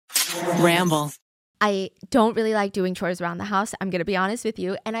Ramble. I don't really like doing chores around the house, I'm going to be honest with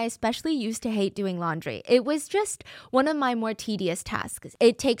you, and I especially used to hate doing laundry. It was just one of my more tedious tasks.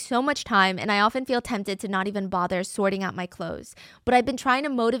 It takes so much time, and I often feel tempted to not even bother sorting out my clothes. But I've been trying to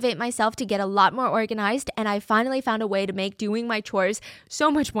motivate myself to get a lot more organized, and I finally found a way to make doing my chores so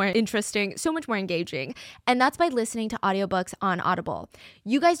much more interesting, so much more engaging, and that's by listening to audiobooks on Audible.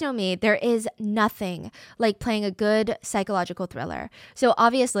 You guys know me, there is nothing like playing a good psychological thriller. So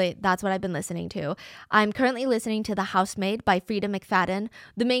obviously, that's what I've been listening to. I'm currently listening to The Housemaid by Frida McFadden.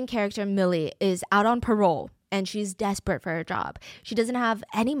 The main character, Millie, is out on parole and she's desperate for a job. She doesn't have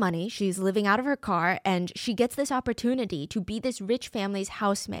any money. She's living out of her car and she gets this opportunity to be this rich family's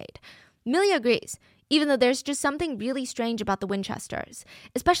housemaid. Millie agrees, even though there's just something really strange about the Winchesters.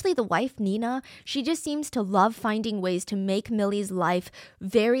 Especially the wife, Nina. She just seems to love finding ways to make Millie's life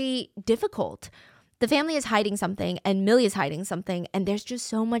very difficult. The family is hiding something and Millie is hiding something, and there's just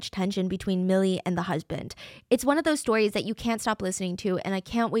so much tension between Millie and the husband. It's one of those stories that you can't stop listening to, and I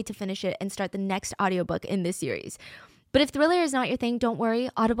can't wait to finish it and start the next audiobook in this series. But if thriller is not your thing, don't worry.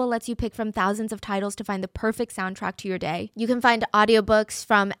 Audible lets you pick from thousands of titles to find the perfect soundtrack to your day. You can find audiobooks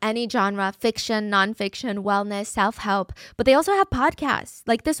from any genre, fiction, nonfiction, wellness, self-help, but they also have podcasts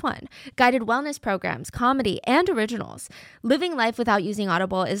like this one, guided wellness programs, comedy, and originals. Living life without using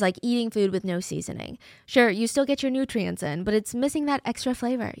Audible is like eating food with no seasoning. Sure, you still get your nutrients in, but it's missing that extra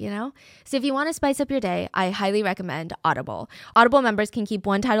flavor, you know? So if you want to spice up your day, I highly recommend Audible. Audible members can keep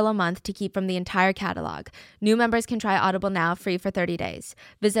one title a month to keep from the entire catalog. New members can try Audible now free for 30 days.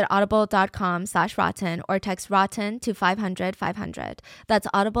 Visit audible.com/rotten or text rotten to 500-500. That's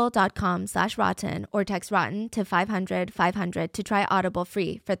audible.com/rotten or text rotten to 500-500 to try Audible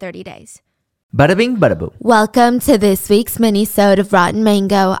free for 30 days. Bada bing, bada boom. Welcome to this week's mini-sode of Rotten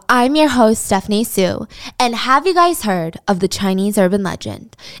Mango. I'm your host, Stephanie Sue. And have you guys heard of the Chinese urban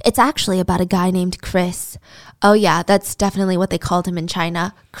legend? It's actually about a guy named Chris. Oh yeah, that's definitely what they called him in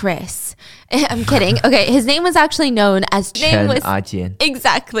China, Chris. I'm kidding. Okay, his name was actually known as Chen Ajian.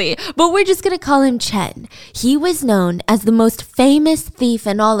 Exactly, but we're just gonna call him Chen. He was known as the most famous thief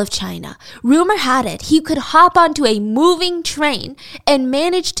in all of China. Rumor had it he could hop onto a moving train and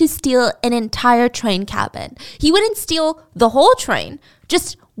manage to steal an entire train cabin. He wouldn't steal the whole train,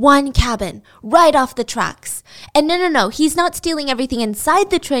 just one cabin right off the tracks. And no, he's not stealing everything inside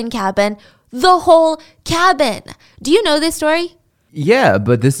the train cabin, the whole cabin. Do you know this story? Yeah,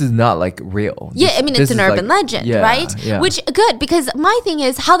 but this is not like real. Yeah, I mean, it's an urban legend, right? Yeah. Which, good, because my thing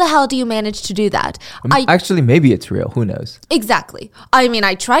is, how the hell do you manage to do that? Actually, maybe it's real. Who knows? Exactly. I mean,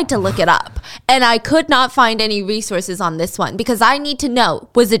 I tried to look it up, and I could not find any resources on this one, because I need to know,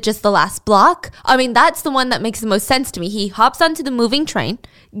 was it just the last block? I mean, that's the one that makes the most sense to me. He hops onto the moving train,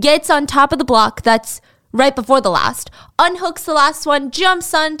 gets on top of the block that's right before the last, unhooks the last one,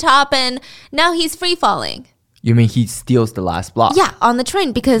 jumps on top, and now he's free falling. You mean he steals the last block? Yeah, on the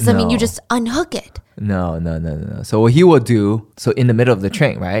train, because, I mean, you just unhook it. No. So what he will do, so in the middle of the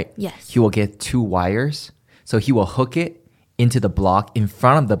train, right? Yes. He will get two wires. So he will hook it into the block in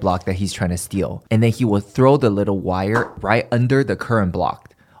front of the block that he's trying to steal. And then he will throw the little wire right under the current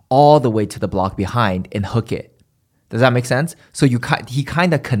block, all the way to the block behind and hook it. Does that make sense? So he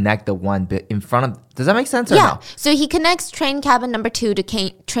kind of connect the one bit in front of. Does that make sense or no? So he connects train cabin number 2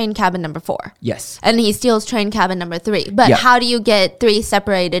 to train cabin number 4. Yes. And he steals train cabin number 3. But how do you get 3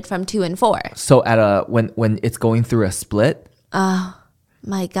 separated from 2 and 4? So at when it's going through a split. Oh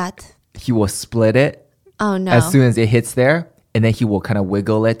my God. He will split it. Oh no. As soon as it hits there, and then he will kind of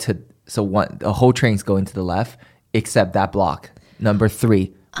wiggle it the whole train's going to the left, except that block number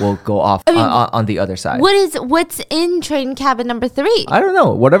 3. Will go off on the other side. What's in train cabin number 3? I don't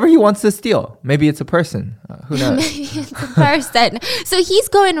know. Whatever he wants to steal. Maybe it's a person. Who knows? Maybe it's a person. So he's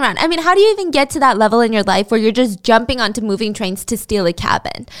going around. I mean, how do you even get to that level in your life where you're just jumping onto moving trains to steal a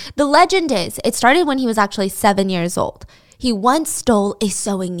cabin? The legend is, it started when he was actually 7 years old. He once stole a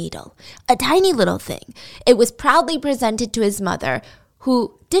sewing needle, a tiny little thing. It was proudly presented to his mother,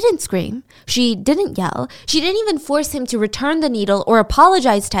 who didn't scream, she didn't yell, she didn't even force him to return the needle or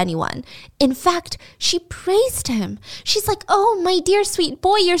apologize to anyone. In fact, she praised him. She's like, "Oh, my dear sweet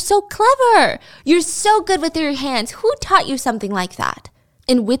boy, you're so clever. You're so good with your hands. Who taught you something like that?"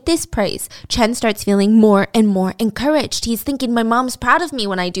 And with this praise, Chen starts feeling more and more encouraged. He's thinking, my mom's proud of me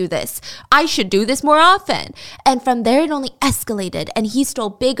when I do this. I should do this more often. And from there, it only escalated, and he stole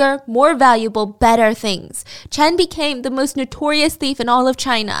bigger, more valuable, better things. Chen became the most notorious thief in all of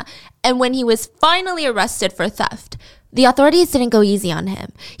China. And when he was finally arrested for theft, the authorities didn't go easy on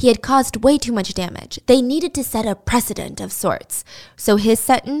him. He had caused way too much damage. They needed to set a precedent of sorts. So his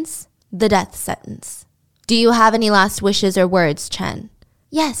sentence, the death sentence. Do you have any last wishes or words, Chen?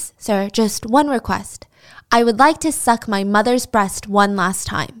 Yes, sir, just one request. I would like to suck my mother's breast one last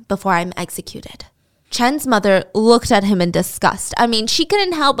time before I'm executed. Chen's mother looked at him in disgust. I mean, she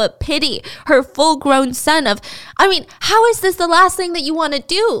couldn't help but pity her full-grown son how is this the last thing that you want to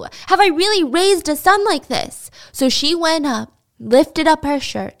do? Have I really raised a son like this? So she went up, lifted up her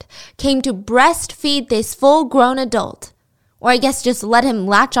shirt, came to breastfeed this full-grown adult. Or I guess just let him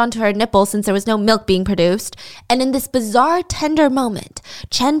latch onto her nipple since there was no milk being produced. And in this bizarre, tender moment,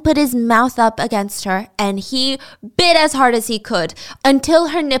 Chen put his mouth up against her and he bit as hard as he could until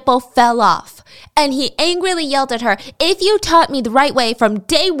her nipple fell off. And he angrily yelled at her, "If you taught me the right way from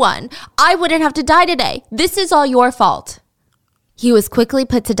day one, I wouldn't have to die today. This is all your fault." He was quickly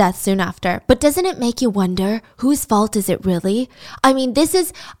put to death soon after. But doesn't it make you wonder, whose fault is it really? I mean,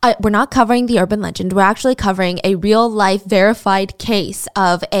 we're not covering the urban legend. We're actually covering a real life verified case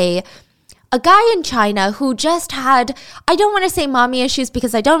of a guy in China who just had, I don't want to say mommy issues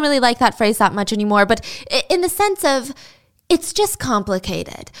because I don't really like that phrase that much anymore, but in the sense of, it's just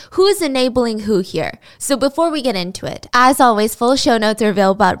complicated. Who is enabling who here? So before we get into it, as always, full show notes are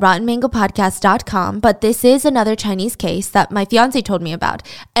available at RottenMangoPodcast.com, but this is another Chinese case that my fiance told me about.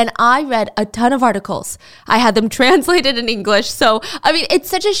 And I read a ton of articles. I had them translated in English. So, it's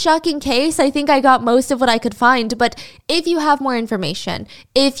such a shocking case. I think I got most of what I could find. But if you have more information,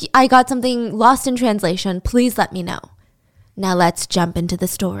 if I got something lost in translation, please let me know. Now let's jump into the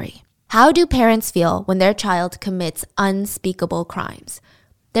story. How do parents feel when their child commits unspeakable crimes?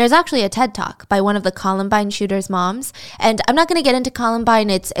 There's actually a TED Talk by one of the Columbine shooters' moms. And I'm not going to get into Columbine.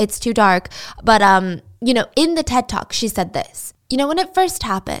 It's too dark. But, in the TED Talk, she said this. When it first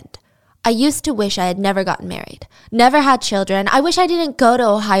happened, I used to wish I had never gotten married, never had children. I wish I didn't go to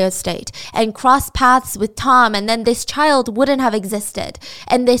Ohio State and cross paths with Tom, and then this child wouldn't have existed,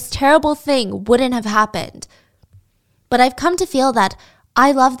 and this terrible thing wouldn't have happened. But I've come to feel that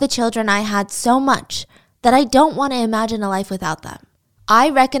I love the children I had so much that I don't want to imagine a life without them. I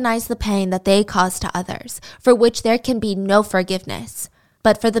recognize the pain that they caused to others, for which there can be no forgiveness.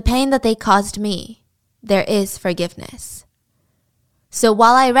 But for the pain that they caused me, there is forgiveness. So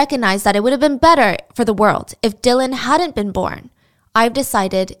while I recognize that it would have been better for the world if Dylan hadn't been born, I've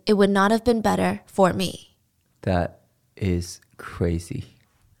decided it would not have been better for me. That is crazy.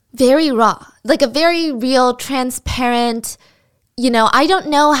 Very raw, like a very real, transparent. I don't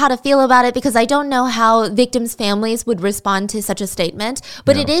know how to feel about it because I don't know how victims' families would respond to such a statement,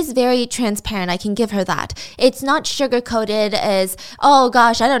 but It is very transparent. I can give her that. It's not sugar-coated as, oh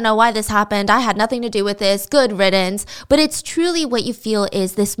gosh, I don't know why this happened. I had nothing to do with this. Good riddance. But it's truly what you feel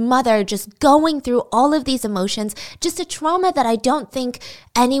is this mother just going through all of these emotions, just a trauma that I don't think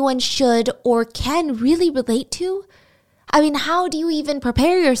anyone should or can really relate to. How do you even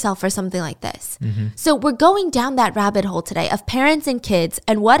prepare yourself for something like this? Mm-hmm. So we're going down that rabbit hole today of parents and kids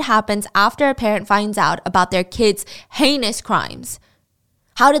and what happens after a parent finds out about their kids' heinous crimes.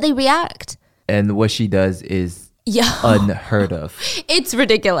 How do they react? And what she does is unheard of. It's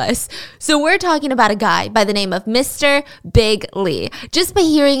ridiculous. So we're talking about a guy by the name of Mr. Big Lee. Just by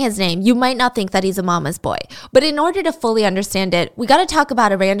hearing his name, you might not think that he's a mama's boy. But in order to fully understand it, we got to talk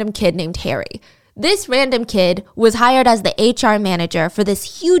about a random kid named Harry. This random kid was hired as the HR manager for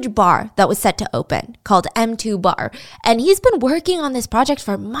this huge bar that was set to open called M2 Bar. And he's been working on this project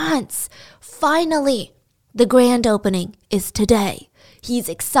for months. Finally, the grand opening is today. He's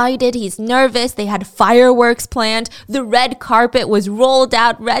excited. He's nervous. They had fireworks planned. The red carpet was rolled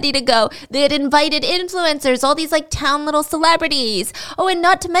out, ready to go. They had invited influencers, all these town little celebrities. Oh, and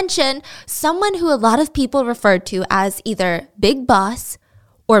not to mention someone who a lot of people referred to as either Big Boss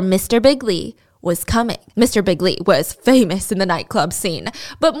or Mr. Big Lee was coming. Mr. Big Lee was famous in the nightclub scene,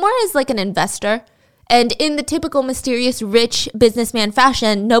 but more as like an investor. And in the typical mysterious rich businessman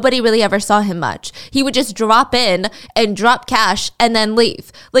fashion, nobody really ever saw him much. He would just drop in and drop cash and then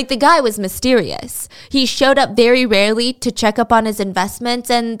leave. Like, the guy was mysterious. He showed up very rarely to check up on his investments,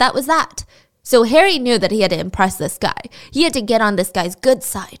 and that was that. So Harry knew that he had to impress this guy. He had to get on this guy's good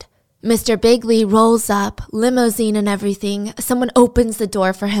side. Mr. Big Lee rolls up, limousine and everything. Someone opens the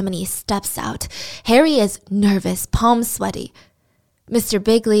door for him and he steps out. Harry is nervous, palms sweaty. Mr.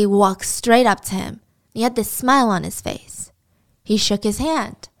 Big Lee walks straight up to him. He had this smile on his face. He shook his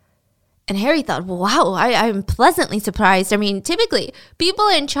hand. And Harry thought, wow, I'm pleasantly surprised. I mean, typically, people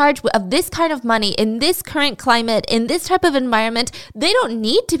in charge of this kind of money, in this current climate, in this type of environment, they don't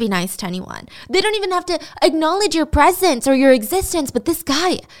need to be nice to anyone. They don't even have to acknowledge your presence or your existence. But this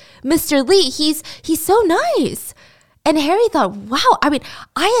guy, Mr. Lee, he's so nice. And Harry thought, wow,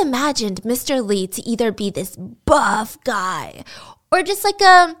 I imagined Mr. Lee to either be this buff guy or just like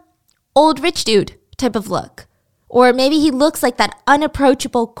a old rich dude type of look. Or maybe he looks like that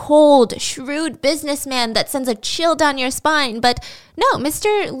unapproachable, cold, shrewd businessman that sends a chill down your spine. But no,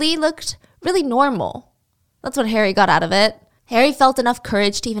 Mr. Lee looked really normal. That's what Harry got out of it. Harry felt enough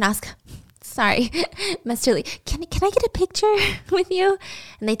courage to even ask, sorry, Mr. Lee, can I get a picture with you?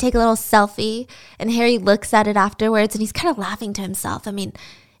 And they take a little selfie, and Harry looks at it afterwards, and he's kind of laughing to himself. I mean,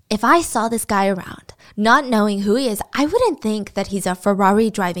 if I saw this guy around, not knowing who he is, I wouldn't think that he's a Ferrari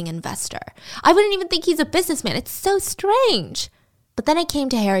driving investor. I wouldn't even think he's a businessman. It's so strange. But then it came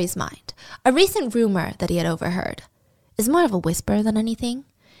to Harry's mind. A recent rumor that he had overheard is more of a whisper than anything.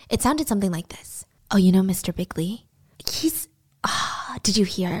 It sounded something like this. Oh, you know Mr. Bigley? Did you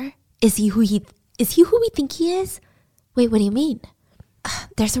hear? Is he who we think he is? Wait, what do you mean?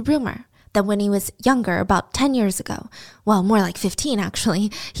 There's a rumor that when he was younger, about 10 years ago, well, more like 15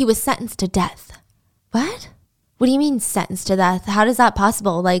 actually, he was sentenced to death. What? What do you mean sentenced to death? How is that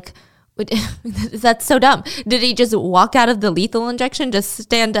possible? Like, that's so dumb. Did he just walk out of the lethal injection, just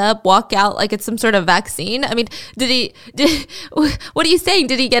stand up, walk out like it's some sort of vaccine? I mean, what are you saying?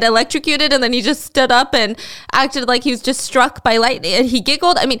 Did he get electrocuted and then he just stood up and acted like he was just struck by lightning and he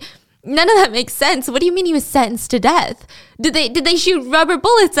giggled? I mean, none of that makes sense. What do you mean he was sentenced to death? Did they shoot rubber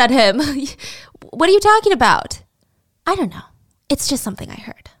bullets at him? What are you talking about? I don't know. It's just something I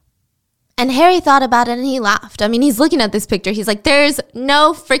heard. And Harry thought about it and he laughed. I mean, he's looking at this picture. He's like, there's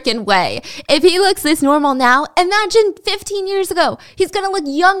no freaking way. If he looks this normal now, imagine 15 years ago. He's going to look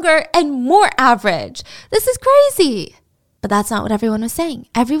younger and more average. This is crazy. But that's not what everyone was saying.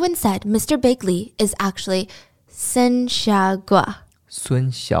 Everyone said Mr. Bigley is actually Sun Xiaoguo.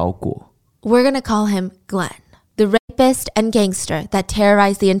 Sun Xiaoguo. We're going to call him Glenn. The rapist and gangster that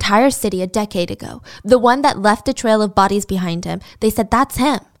terrorized the entire city a decade ago. The one that left a trail of bodies behind him. They said that's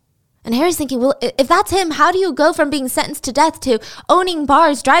him. And Harry's thinking, well, if that's him, how do you go from being sentenced to death to owning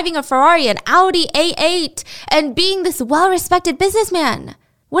bars, driving a Ferrari, an Audi A8, and being this well-respected businessman?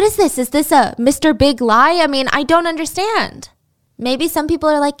 What is this? Is this a Mr. Big Lie? I mean, I don't understand. Maybe some people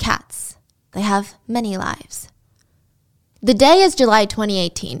are like cats. They have many lives. The day is July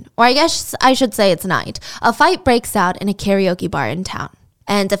 2018, or I guess I should say it's night. A fight breaks out in a karaoke bar in town.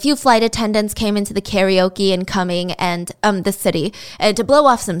 And a few flight attendants came into the karaoke incoming and the city to blow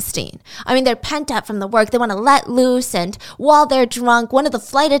off some steam. I mean, they're pent up from the work. They want to let loose. And while they're drunk, one of the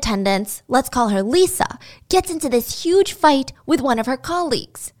flight attendants, let's call her Lisa, gets into this huge fight with one of her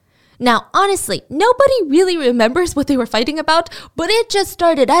colleagues. Now, honestly, nobody really remembers what they were fighting about, but it just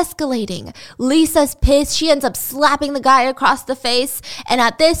started escalating. Lisa's pissed. She ends up slapping the guy across the face. And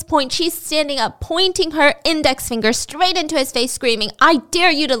at this point, she's standing up, pointing her index finger straight into his face, screaming, I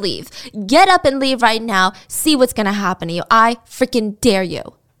dare you to leave. Get up and leave right now. See what's going to happen to you. I freaking dare you.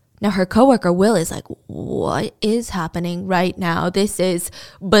 Now, her coworker, Will, is like, what is happening right now? This is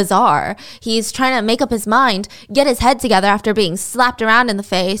bizarre. He's trying to make up his mind, get his head together after being slapped around in the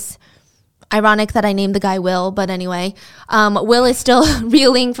face. Ironic that I named the guy Will, but anyway, Will is still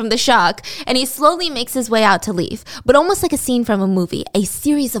reeling from the shock, and he slowly makes his way out to leave. But almost like a scene from a movie, a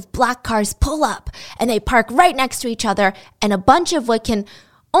series of black cars pull up, and they park right next to each other, and a bunch of what can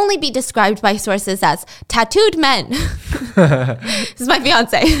only be described by sources as tattooed men. This is my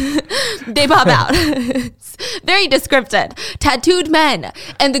fiance. They pop out. It's very descriptive. Tattooed men.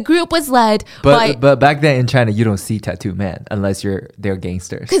 And the group was led by... But back then in China, you don't see tattooed men unless they're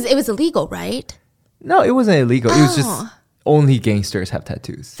gangsters. Because it was illegal, right? No, it wasn't illegal. It was just only gangsters have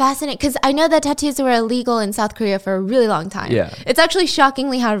tattoos. Fascinating. Because I know that tattoos were illegal in South Korea for a really long time. Yeah. It's actually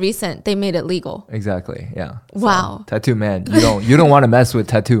shockingly how recent they made it legal. Exactly. Yeah. So, wow. Tattoo man. You don't want to mess with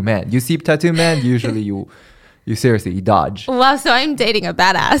tattoo man. You see tattoo man, usually you seriously, you dodge. Wow. So I'm dating a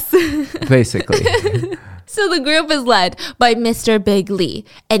badass. Basically. So the group is led by Mr. Big Lee,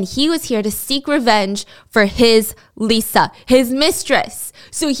 and he was here to seek revenge for his Lisa, his mistress.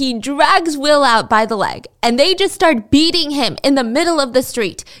 So he drags Will out by the leg, and they just start beating him in the middle of the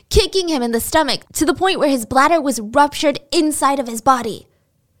street, kicking him in the stomach to the point where his bladder was ruptured inside of his body.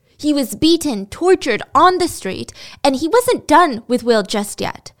 He was beaten, tortured on the street, and he wasn't done with Will just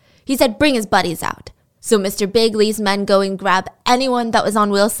yet. He said, bring his buddies out. So Mr. Big Lee's men go and grab anyone that was on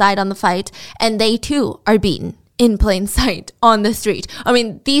Will's side on the fight, and they too are beaten in plain sight on the street. I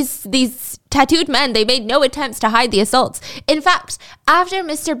mean, these tattooed men, they made no attempts to hide the assaults. In fact, after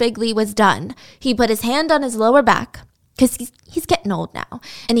Mr. Big Lee was done, he put his hand on his lower back, because he's getting old now,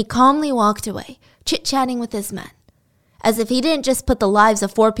 and he calmly walked away, chit-chatting with his men, as if he didn't just put the lives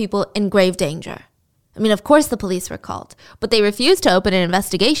of 4 people in grave danger. I mean, of course the police were called, but they refused to open an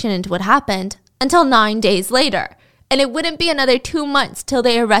investigation into what happened until 9 days later. And it wouldn't be another 2 months till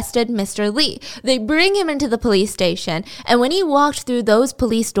they arrested Mr. Lee. They bring him into the police station, and when he walked through those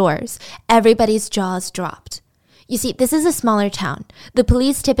police doors, everybody's jaws dropped. You see, this is a smaller town. The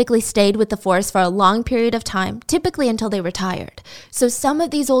police typically stayed with the force for a long period of time, typically until they retired. So some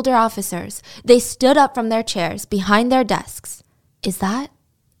of these older officers, they stood up from their chairs behind their desks. Is that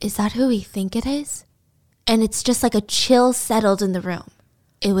who we think it is? And it's just like a chill settled in the room.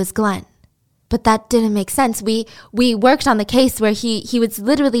 It was Glenn. But that didn't make sense. We worked on the case where he was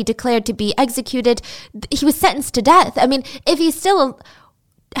literally declared to be executed. He was sentenced to death. I mean, if he's still...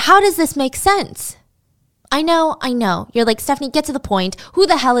 How does this make sense? I know. You're like, Stephanie, get to the point. Who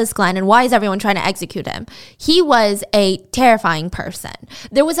the hell is Glenn and why is everyone trying to execute him? He was a terrifying person.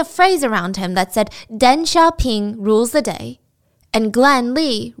 There was a phrase around him that said, Deng Xiaoping rules the day and Glenn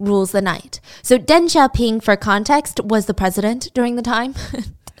Lee rules the night. So Deng Xiaoping, for context, was the president during the time.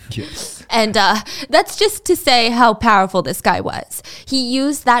 Yes. And that's just to say how powerful this guy was. He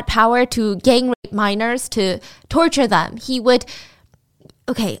used that power to gang rape minors, to torture them. He would...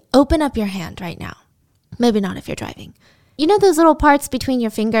 Okay, open up your hand right now. Maybe not if you're driving. You know those little parts between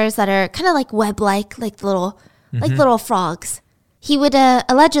your fingers that are kind of like web-like, like little frogs? He would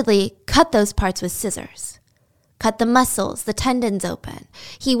allegedly cut those parts with scissors. Cut the muscles, the tendons open.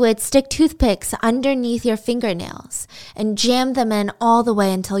 He would stick toothpicks underneath your fingernails and jam them in all the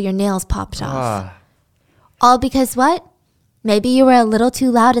way until your nails popped off. All because what? Maybe you were a little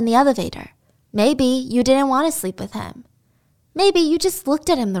too loud in the elevator. Maybe you didn't want to sleep with him. Maybe you just looked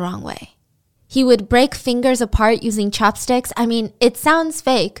at him the wrong way. He would break fingers apart using chopsticks. I mean, it sounds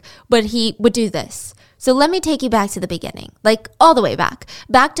fake, but he would do this. So let me take you back to the beginning, like all the way back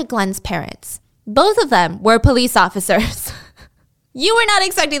to Glenn's parents. Both of them were police officers. You were not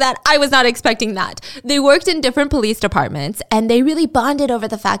expecting that. I was not expecting that. They worked in different police departments, and they really bonded over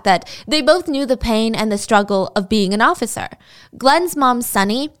the fact that they both knew the pain and the struggle of being an officer. Glenn's mom,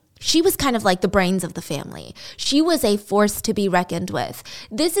 Sunny, she was kind of like the brains of the family. She was a force to be reckoned with.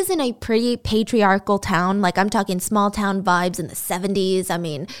 This isn't a pretty patriarchal town. Like, I'm talking small town vibes in the 70s. I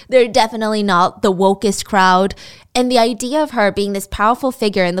mean, they're definitely not the wokest crowd. And the idea of her being this powerful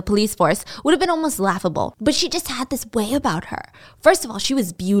figure in the police force would have been almost laughable. But she just had this way about her. First of all, she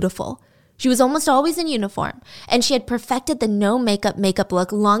was beautiful. She was almost always in uniform. And she had perfected the no makeup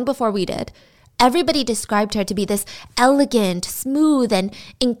look long before we did. Everybody described her to be this elegant, smooth, and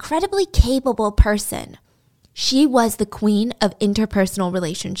incredibly capable person. She was the queen of interpersonal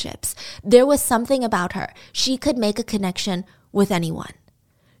relationships. There was something about her. She could make a connection with anyone.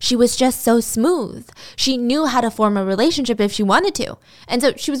 She was just so smooth. She knew how to form a relationship if she wanted to. And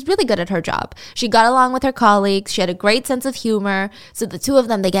so she was really good at her job. She got along with her colleagues. She had a great sense of humor. So the two of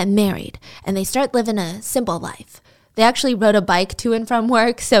them, they get married and they start living a simple life. They actually rode a bike to and from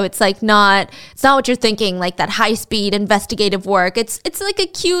work, so it's like not what you're thinking, like that high-speed investigative work. It's like a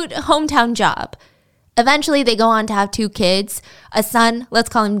cute hometown job. Eventually, they go on to have 2 kids, a son, let's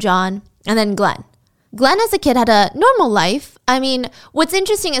call him John, and then Glenn. Glenn as a kid had a normal life. I mean, what's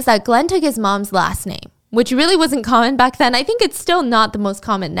interesting is that Glenn took his mom's last name, which really wasn't common back then. I think it's still not the most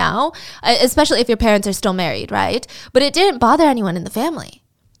common now, especially if your parents are still married, right? But it didn't bother anyone in the family.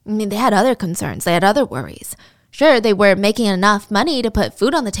 I mean, they had other concerns. They had other worries. Sure, they were making enough money to put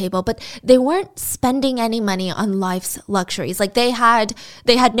food on the table, but they weren't spending any money on life's luxuries. Like they had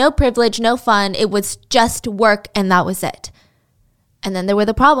no privilege, no fun. It was just work and that was it. And then there were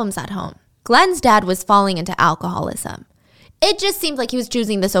the problems at home. Glenn's dad was falling into alcoholism. It just seemed like he was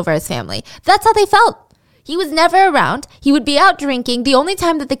choosing this over his family. That's how they felt. He was never around. He would be out drinking. The only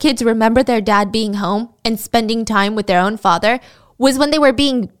time that the kids remembered their dad being home and spending time with their own father was when they were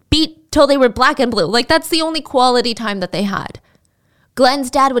being beat till they were black and blue. Like, that's the only quality time that they had. Glenn's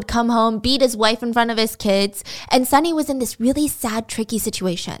dad would come home, beat his wife in front of his kids, and Sunny was in this really sad, tricky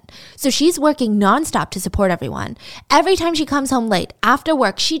situation. So she's working nonstop to support everyone. Every time she comes home late, after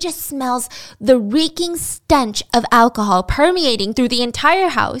work, she just smells the reeking stench of alcohol permeating through the entire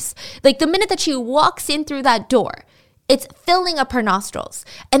house. Like, the minute that she walks in through that door, it's filling up her nostrils.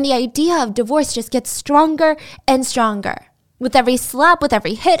 And the idea of divorce just gets stronger and stronger. With every slap, with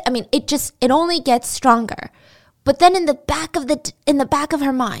every hit, I mean, it only gets stronger. But then in the back of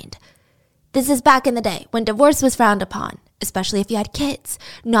her mind, this is back in the day when divorce was frowned upon, especially if you had kids.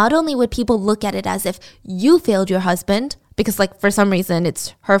 Not only would people look at it as if you failed your husband, because like for some reason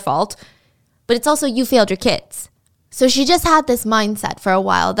it's her fault, but it's also you failed your kids. So she just had this mindset for a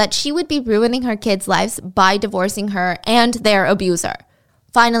while that she would be ruining her kids' lives by divorcing her and their abuser.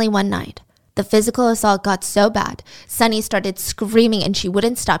 Finally, one night, the physical assault got so bad, Sunny started screaming and she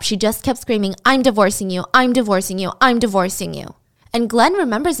wouldn't stop. She just kept screaming, I'm divorcing you, I'm divorcing you, I'm divorcing you. And Glenn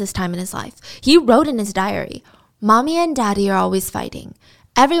remembers this time in his life. He wrote in his diary, Mommy and Daddy are always fighting.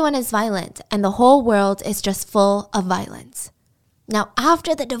 Everyone is violent and the whole world is just full of violence. Now,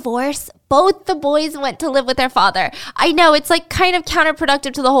 after the divorce, both the boys went to live with their father. I know it's like kind of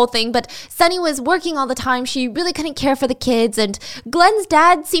counterproductive to the whole thing, but Sunny was working all the time. She really couldn't care for the kids, and Glenn's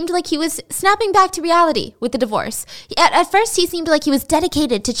dad seemed like he was snapping back to reality with the divorce. At first, he seemed like he was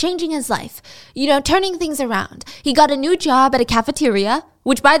dedicated to changing his life, turning things around. He got a new job at a cafeteria,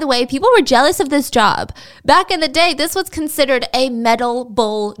 which, by the way, people were jealous of this job. Back in the day, this was considered a metal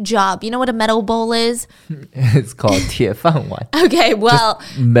bowl job. You know what a metal bowl is? It's called 铁饭碗. Okay, well...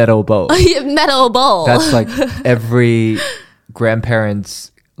 Just metal bowl. Metal bowl. That's like every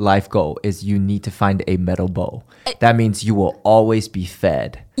grandparent's life goal is you need to find a metal bowl. That means you will always be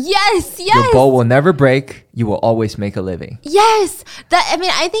fed. Yes. Your bowl will never break. You will always make a living. Yes.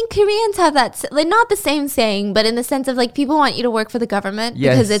 I think Koreans have that, like, not the same saying, but in the sense of like people want you to work for the government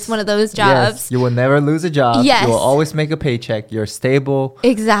because it's one of those jobs. Yes. You will never lose a job. Yes. You will always make a paycheck. You're stable.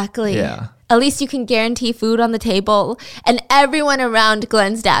 Exactly. Yeah. At least you can guarantee food on the table. And everyone around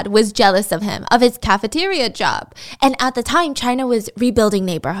Glenn's dad was jealous of him, of his cafeteria job. And at the time, China was rebuilding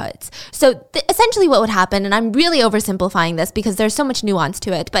neighborhoods. So essentially what would happen, and I'm really oversimplifying this because there's so much nuance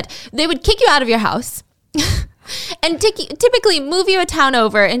to it, but they would kick you out of your house and typically move you a town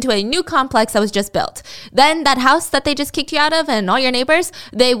over into a new complex that was just built. Then that house that they just kicked you out of and all your neighbors,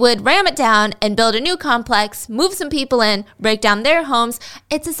 they would ram it down and build a new complex, move some people in, break down their homes.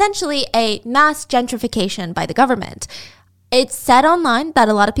 It's essentially a mass gentrification by the government. It's said online that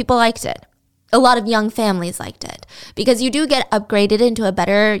a lot of people liked it. A lot of young families liked it because you do get upgraded into a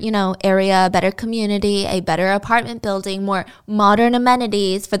better, area, a better community, a better apartment building, more modern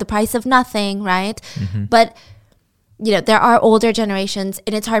amenities for the price of nothing, right? Mm-hmm. But there are older generations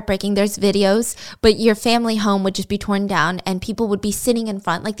and it's heartbreaking. There's videos, but your family home would just be torn down and people would be sitting in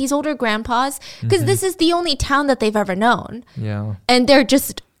front, like these older grandpas, because this is the only town that they've ever known. Yeah. And they're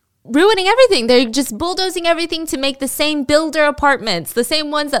just ruining everything. They're just bulldozing everything to make the same builder apartments, the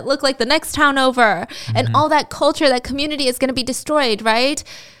same ones that look like the next town over. And all that culture, that community is going to be destroyed, right?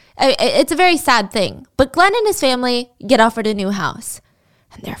 It's a very sad thing. But Glenn and his family get offered a new house.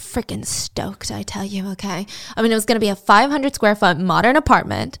 And they're freaking stoked, I tell you, okay? It was going to be a 500 square foot modern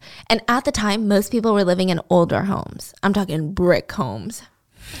apartment. And at the time, most people were living in older homes. I'm talking brick homes,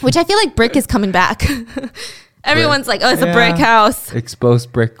 which I feel like brick is coming back. Everyone's like, oh, it's a brick house.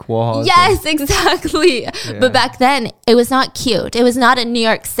 Exposed brick walls. Yes, exactly. Yeah. But back then, it was not cute. It was not a New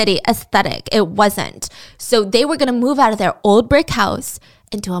York City aesthetic. It wasn't. So they were going to move out of their old brick house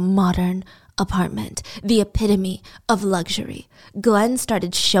into a modern apartment, the epitome of luxury. Glenn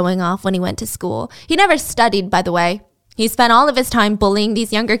started showing off when he went to school. He never studied, by the way. He spent all of his time bullying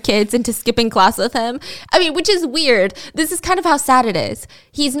these younger kids into skipping class with him. Which is weird. This is kind of how sad it is.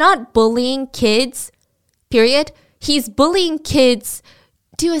 He's not bullying kids, period. He's bullying kids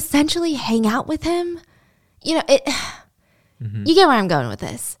to essentially hang out with him. You get where I'm going with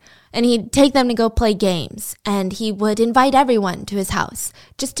this. And he'd take them to go play games. And he would invite everyone to his house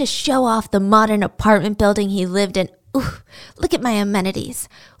just to show off the modern apartment building he lived in. Ooh, look at my amenities.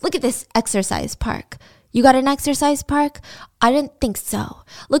 Look at this exercise park. You got an exercise park? I didn't think so.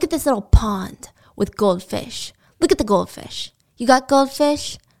 Look at this little pond with goldfish. Look at the goldfish. You got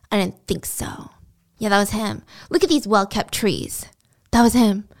goldfish? I didn't think so. Yeah, that was him. Look at these well-kept trees. That was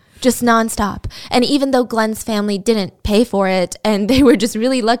him. Just nonstop. And even though Glenn's family didn't pay for it and they were just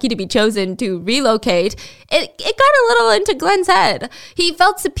really lucky to be chosen to relocate, it got a little into Glenn's head. He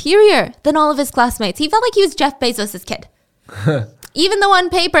felt superior than all of his classmates. He felt like he was Jeff Bezos' kid. Even though on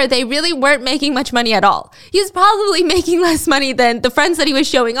paper, they really weren't making much money at all. He was probably making less money than the friends that he was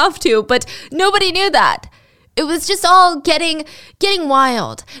showing off to, but nobody knew that. It was just all getting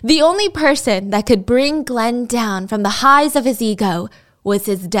wild. The only person that could bring Glenn down from the highs of his ego was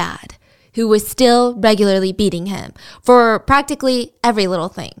his dad, who was still regularly beating him for practically every little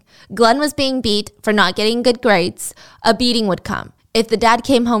thing. Glenn was being beat for not getting good grades. A beating would come. If the dad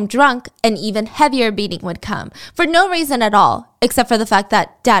came home drunk, an even heavier beating would come for no reason at all, except for the fact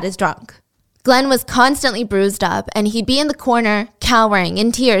that dad is drunk. Glenn was constantly bruised up, and he'd be in the corner, cowering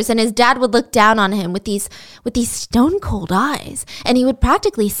in tears, and his dad would look down on him with these stone-cold eyes, and he would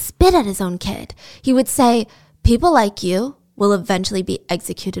practically spit at his own kid. He would say, "People like you will eventually be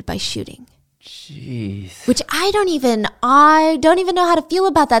executed by shooting." Jeez. Which I don't even know how to feel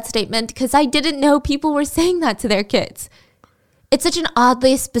about that statement because I didn't know people were saying that to their kids. It's such an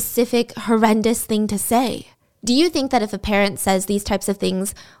oddly specific, horrendous thing to say. Do you think that if a parent says these types of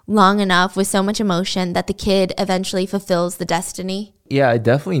things long enough with so much emotion that the kid eventually fulfills the destiny? Yeah, it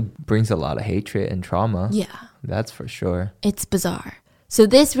definitely brings a lot of hatred and trauma. Yeah. That's for sure. It's bizarre. So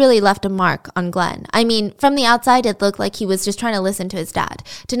this really left a mark on Glenn. From the outside, it looked like he was just trying to listen to his dad,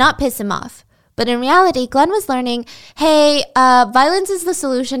 to not piss him off. But in reality, Glenn was learning, hey, violence is the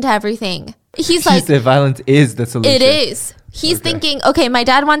solution to everything. He said violence is the solution. It is. He's thinking, okay, my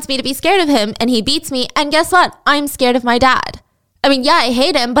dad wants me to be scared of him and he beats me. And guess what? I'm scared of my dad. I mean, yeah, I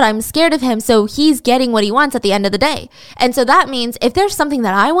hate him, but I'm scared of him. So he's getting what he wants at the end of the day. And so that means if there's something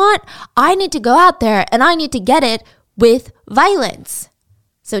that I want, I need to go out there and I need to get it with violence.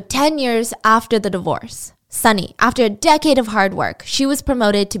 So 10 years after the divorce, Sunny, after a decade of hard work, she was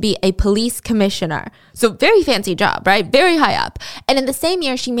promoted to be a police commissioner. So very fancy job, right? Very high up. And in the same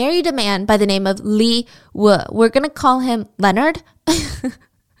year, she married a man by the name of Lee Wu. We're going to call him Leonard.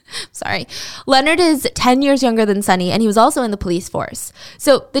 Sorry. Leonard is 10 years younger than Sunny, and he was also in the police force.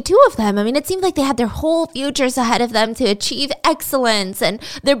 So the two of them, I mean, it seemed like they had their whole futures ahead of them to achieve excellence, and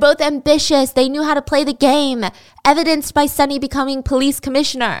they're both ambitious. They knew how to play the game, evidenced by Sunny becoming police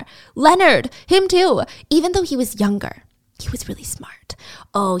commissioner. Leonard, him too, even though he was younger, he was really smart.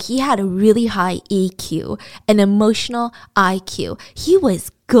 Oh, he had a really high EQ, an emotional IQ. He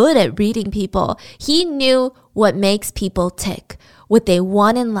was good at reading people. He knew what makes people tick, what they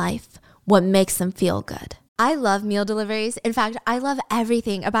want in life, what makes them feel good. I love meal deliveries. In fact, I love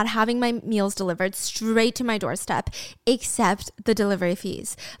everything about having my meals delivered straight to my doorstep, except the delivery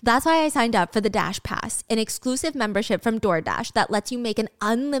fees. That's why I signed up for the Dash Pass, an exclusive membership from DoorDash that lets you make an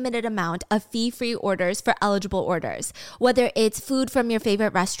unlimited amount of fee-free orders for eligible orders. Whether it's food from your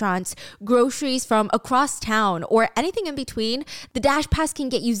favorite restaurants, groceries from across town, or anything in between, the Dash Pass can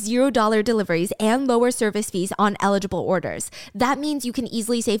get you $0 deliveries and lower service fees on eligible orders. That means you can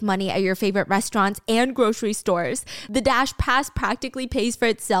easily save money at your favorite restaurants and grocery stores. The Dash Pass practically pays for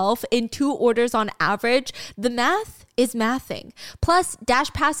itself in 2 orders on average. The math is mathing. Plus,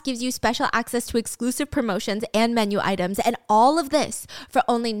 Dash Pass gives you special access to exclusive promotions and menu items, and all of this for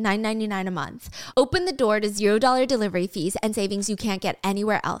only $9.99 a month. Open the door to $0 delivery fees and savings you can't get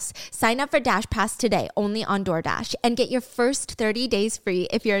anywhere else. Sign up for Dash Pass today, only on DoorDash, and get your first 30 days free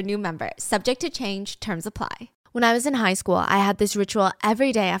if you're a new member. Subject to change, terms apply. When I was in high school, I had this ritual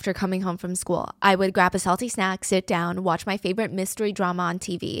every day after coming home from school. I would grab a salty snack, sit down, watch my favorite mystery drama on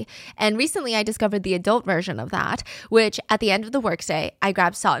TV. And recently I discovered the adult version of that, which at the end of the workday, I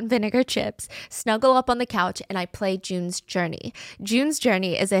grab salt and vinegar chips, snuggle up on the couch, and I play June's Journey. June's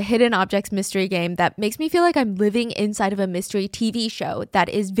Journey is a hidden objects mystery game that makes me feel like I'm living inside of a mystery TV show that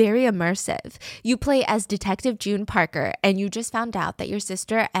is very immersive. You play as Detective June Parker, and you just found out that your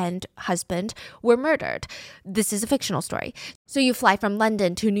sister and husband were murdered. This is a fictional story. So you fly from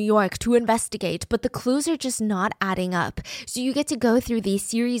London to New York to investigate, but the clues are just not adding up. So you get to go through these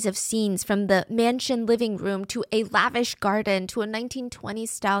series of scenes from the mansion living room to a lavish garden to a 1920s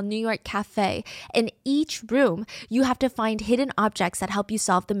style New York cafe. In each room, you have to find hidden objects that help you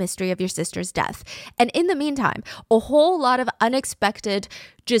solve the mystery of your sister's death. And in the meantime, a whole lot of unexpected,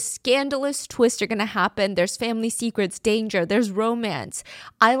 just scandalous twists are going to happen. There's family secrets, danger, there's romance.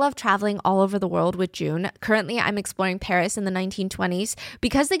 I love traveling all over the world with June. Currently, I'm exploring Paris in the 1920s.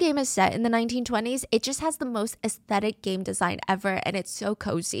 Because the game is set in the 1920s, it just has the most aesthetic game design ever, and it's so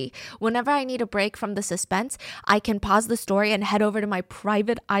cozy. Whenever I need a break from the suspense, I can pause the story and head over to my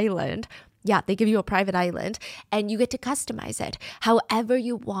private island. Yeah, they give you a private island and you get to customize it however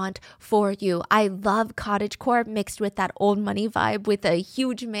you want for you. I love cottagecore mixed with that old money vibe with a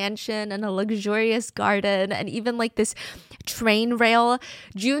huge mansion and a luxurious garden and even like this train rail.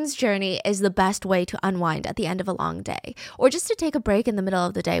 June's Journey is the best way to unwind at the end of a long day or just to take a break in the middle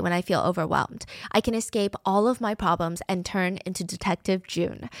of the day when I feel overwhelmed. I can escape all of my problems and turn into Detective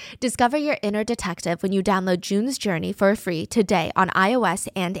June. Discover your inner detective when you download June's Journey for free today on iOS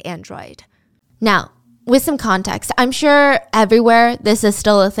and Android. Now, with some context, I'm sure everywhere this is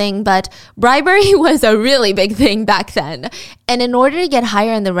still a thing, but bribery was a really big thing back then. And in order to get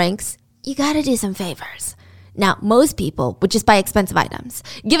higher in the ranks, you gotta do some favors. Now, most people would just buy expensive items,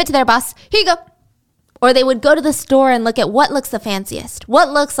 give it to their boss, here you go. Or they would go to the store and look at what looks the fanciest, what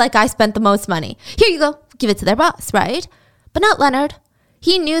looks like I spent the most money. Here you go, give it to their boss, right? But not Leonard.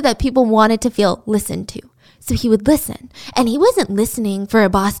 He knew that people wanted to feel listened to. So he would listen. And he wasn't listening for a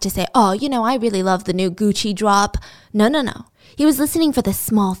boss to say, oh, you know, I really love the new Gucci drop. No. He was listening for the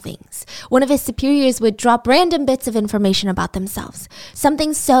small things. One of his superiors would drop random bits of information about themselves.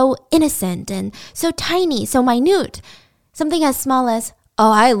 Something so innocent and so tiny, so minute. Something as small as,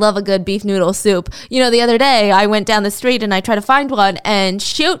 oh, I love a good beef noodle soup. You know, the other day I went down the street and I tried to find one and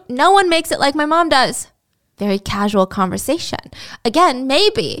shoot, no one makes it like my mom does. Very casual conversation. Again,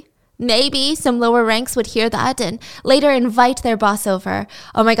 maybe maybe some lower ranks would hear that and later invite their boss over.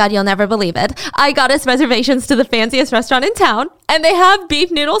 Oh my God, you'll never believe it. I got us reservations to the fanciest restaurant in town, and they have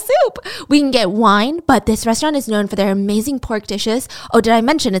beef noodle soup. We can get wine, but this restaurant is known for their amazing pork dishes. Oh, did I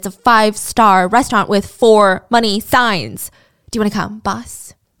mention it's a 5-star restaurant with 4 money signs? Do you want to come,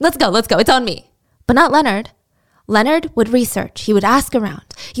 boss? Let's go. It's on me. But not Leonard. Leonard would research. He would ask around.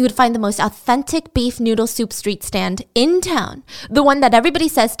 He would find the most authentic beef noodle soup street stand in town. The one that everybody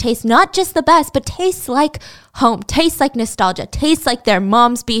says tastes not just the best, but tastes like home, tastes like nostalgia, tastes like their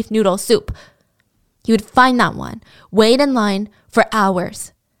mom's beef noodle soup. He would find that one, wait in line for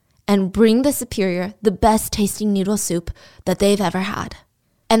hours, and bring the superior, the best tasting noodle soup that they've ever had.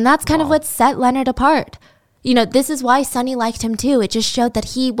 And that's kind of what set Leonard apart. You know, this is why Sunny liked him too. It just showed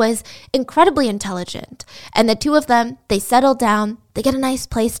that he was incredibly intelligent. And the two of them, they settled down, they get a nice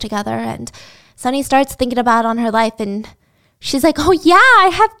place together, and Sunny starts thinking about on her life, and she's like, oh yeah, I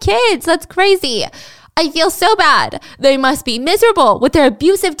have kids. That's crazy. I feel so bad. They must be miserable with their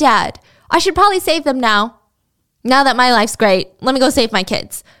abusive dad. I should probably save them now. Now that my life's great, let me go save my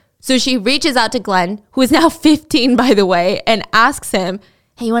kids. So she reaches out to Glenn, who is now 15, by the way, and asks him,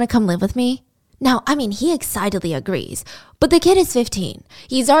 hey, you want to come live with me? Now, I mean, he excitedly agrees, but the kid is 15.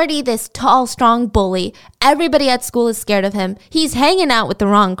 He's already this tall, strong bully. Everybody at school is scared of him. He's hanging out with the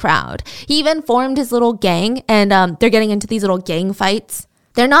wrong crowd. He even formed his little gang, and they're getting into these little gang fights.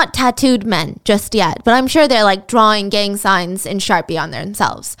 They're not tattooed men just yet, but I'm sure they're like drawing gang signs in Sharpie on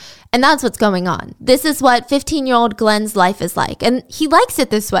themselves. And that's what's going on. This is what 15-year-old Glenn's life is like, and he likes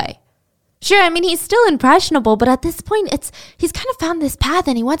it this way. Sure, I mean, he's still impressionable, but at this point, he's kind of found this path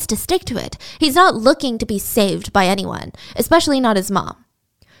and he wants to stick to it. He's not looking to be saved by anyone, especially not his mom.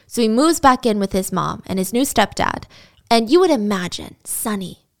 So he moves back in with his mom and his new stepdad. And you would imagine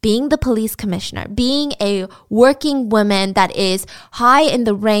Sunny being the police commissioner, being a working woman that is high in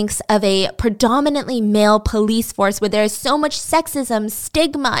the ranks of a predominantly male police force where there is so much sexism,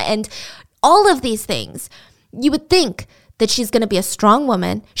 stigma, and all of these things. You would think that she's going to be a strong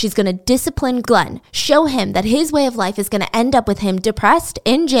woman. She's going to discipline Glenn, show him that his way of life is going to end up with him depressed,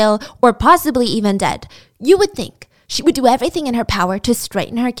 in jail, or possibly even dead. You would think she would do everything in her power to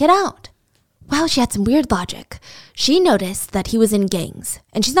straighten her kid out. Well, she had some weird logic. She noticed that he was in gangs,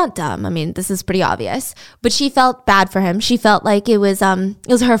 and she's not dumb. I mean, this is pretty obvious, but she felt bad for him. She felt like it was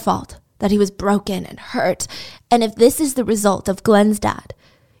her fault, that he was broken and hurt. And if this is the result of Glenn's dad,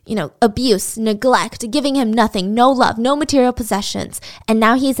 you know, abuse, neglect, giving him nothing, no love, no material possessions, and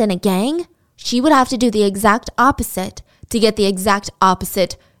now he's in a gang, she would have to do the exact opposite to get the exact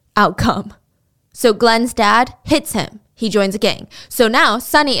opposite outcome. So Glenn's dad hits him. He joins a gang. So now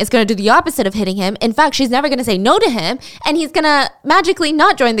Sunny is going to do the opposite of hitting him. In fact, she's never going to say no to him, and he's going to magically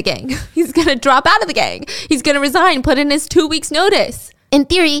not join the gang. He's going to drop out of the gang. He's going to resign, put in his 2 weeks notice. In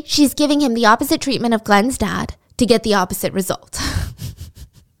theory, she's giving him the opposite treatment of Glenn's dad to get the opposite result.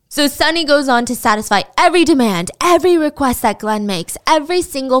 So Sunny goes on to satisfy every demand, every request that Glenn makes, every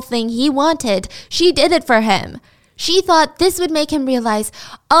single thing he wanted. She did it for him. She thought this would make him realize,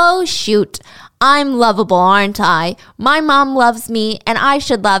 oh shoot, I'm lovable, aren't I? My mom loves me and I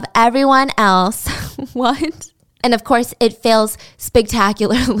should love everyone else. What? And of course, it fails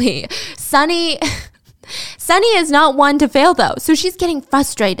spectacularly. Sunny is not one to fail though, so she's getting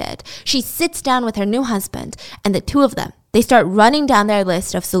frustrated. She sits down with her new husband and the two of them, they start running down their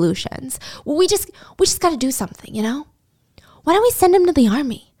list of solutions. Well, we just got to do something, you know? Why don't we send him to the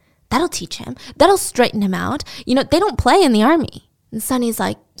army? That'll teach him. That'll straighten him out. You know, they don't play in the army. And Sunny's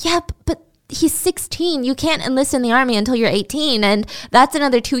like, yeah, but he's 16. You can't enlist in the army until you're 18. And that's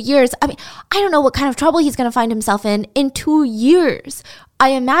another 2 years. I mean, I don't know what kind of trouble he's going to find himself in 2 years. I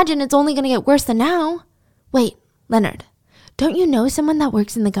imagine it's only going to get worse than now. Wait, Leonard, don't you know someone that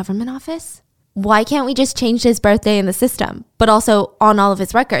works in the government office? Why can't we just change his birthday in the system, but also on all of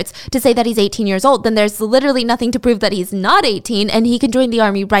his records to say that he's 18 years old? Then there's literally nothing to prove that he's not 18 and he can join the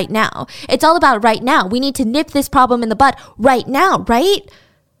army right now. It's all about right now. We need to nip this problem in the bud right now, right?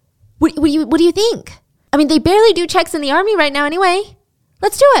 What do you think? I mean, they barely do checks in the army right now anyway.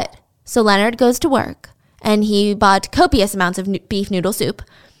 Let's do it. So Leonard goes to work and he bought copious amounts of beef noodle soup.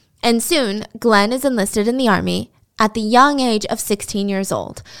 And soon Glenn is enlisted in the army at the young age of 16 years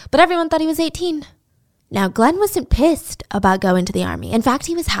old, but everyone thought he was 18. Now, Glenn wasn't pissed about going to the army. In fact,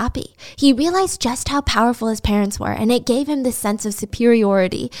 he was happy. He realized just how powerful his parents were, and it gave him this sense of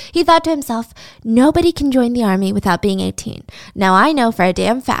superiority. He thought to himself, nobody can join the army without being 18. Now, I know for a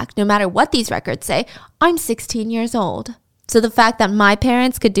damn fact, no matter what these records say, I'm 16 years old. So the fact that my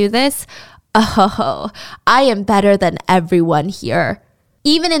parents could do this, oh, I am better than everyone here.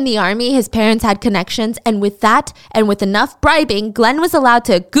 Even in the army, his parents had connections, and with that, and with enough bribing, Glenn was allowed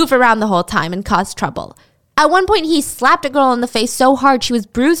to goof around the whole time and cause trouble. At one point, he slapped a girl in the face so hard she was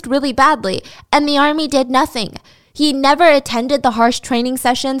bruised really badly, and the army did nothing. He never attended the harsh training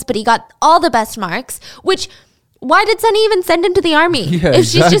sessions, but he got all the best marks, which... Why did Sunny even send him to the army? Yeah, if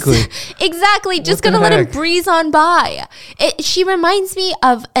she's exactly. Just gonna let him breeze on by. She reminds me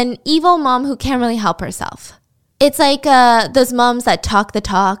of an evil mom who can't really help herself. It's like those moms that talk the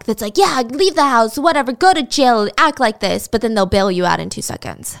talk. That's like, yeah, leave the house, whatever, go to jail, act like this, but then they'll bail you out in 2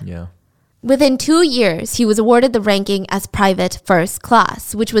 seconds. Yeah. Within 2 years, he was awarded the ranking as private first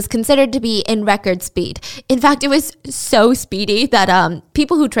class, which was considered to be in record speed. In fact, it was so speedy that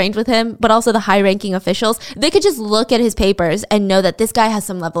people who trained with him, but also the high-ranking officials, they could just look at his papers and know that this guy has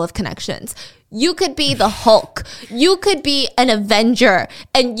some level of connections. You could be the Hulk, you could be an Avenger,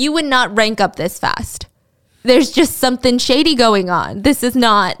 and you would not rank up this fast. There's just something shady going on. This is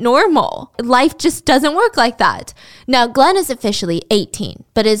not normal. Life just doesn't work like that. Now, Glenn is officially 18,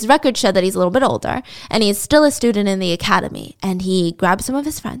 but his records show that he's a little bit older, and he's still a student in the academy. And he grabs some of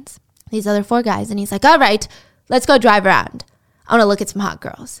his friends, these other 4 guys, and he's like, all right, let's go drive around. I want to look at some hot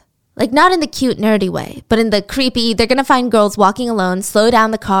girls. Like, not in the cute, nerdy way, but in the creepy, they're going to find girls walking alone, slow down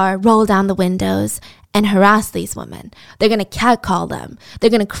the car, roll down the windows, and harass these women. They're going to catcall them. They're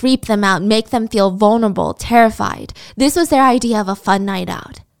going to creep them out, make them feel vulnerable, terrified. This was their idea of a fun night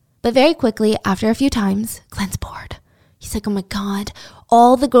out. But very quickly, after a few times, Glenn's bored. He's like, oh my God,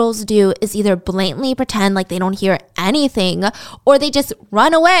 all the girls do is either blatantly pretend like they don't hear anything, or they just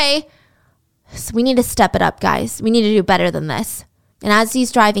run away. So we need to step it up, guys. We need to do better than this. And as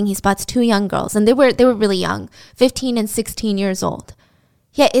he's driving, he spots 2 young girls, and they were really young, 15 and 16 years old.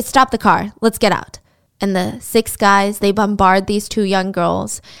 Yeah, stop the car. Let's get out. And the 6 guys, they bombard these 2 young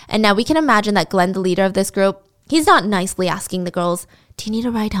girls. And now we can imagine that Glenn, the leader of this group, he's not nicely asking the girls, do you need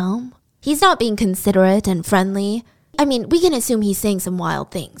a ride home? He's not being considerate and friendly. I mean, we can assume he's saying some wild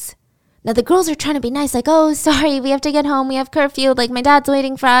things. Now the girls are trying to be nice, like, oh, sorry, we have to get home. We have curfew. Like, my dad's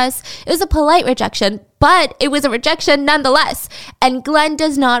waiting for us. It was a polite rejection, but it was a rejection nonetheless. And Glenn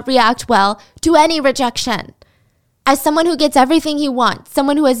does not react well to any rejection. As someone who gets everything he wants,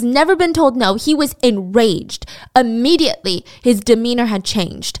 someone who has never been told no, he was enraged. Immediately, his demeanor had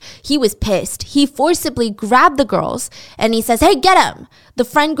changed. He was pissed. He forcibly grabbed the girls and he says, hey, get him. The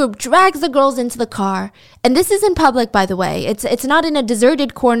friend group drags the girls into the car. And this is in public, by the way. It's not in a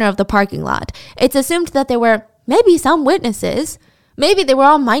deserted corner of the parking lot. It's assumed that there were maybe some witnesses. Maybe they were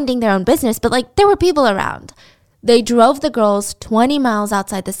all minding their own business, but like there were people around. They drove the girls 20 miles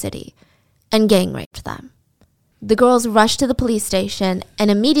outside the city and gang raped them. The girls rushed to the police station, and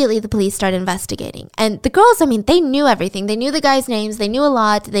immediately the police started investigating. And the girls, I mean, they knew everything. They knew the guys' names. They knew a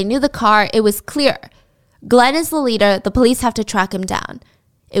lot. They knew the car. It was clear. Glenn is the leader. The police have to track him down.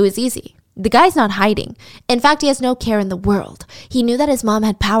 It was easy. The guy's not hiding. In fact, he has no care in the world. He knew that his mom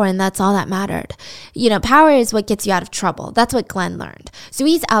had power, and that's all that mattered. You know, power is what gets you out of trouble. That's what Glenn learned. So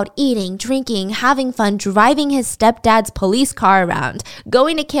he's out eating, drinking, having fun, driving his stepdad's police car around,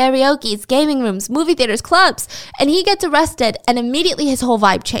 going to karaoke's, gaming rooms, movie theaters, clubs, and he gets arrested, and immediately his whole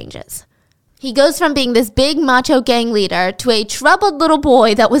vibe changes. He goes from being this big macho gang leader to a troubled little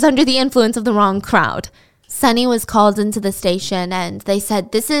boy that was under the influence of the wrong crowd. Sunny was called into the station, and they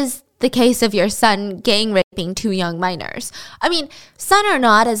said, this is the case of your son gang raping 2 young minors. I mean, son or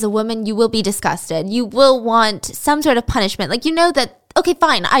not, as a woman, you will be disgusted. You will want some sort of punishment. Like, you know that, okay,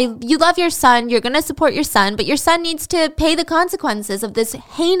 fine, you love your son, you're going to support your son, but your son needs to pay the consequences of this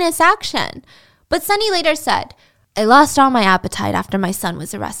heinous action. But Sunny later said, I lost all my appetite after my son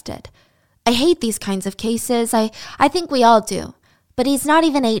was arrested. I hate these kinds of cases. I think we all do. But he's not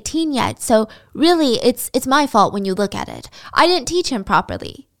even 18 yet, so really, it's my fault when you look at it. I didn't teach him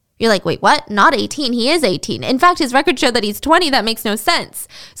properly. You're like, wait, what? Not 18. He is 18. In fact, his records show that he's 20. That makes no sense.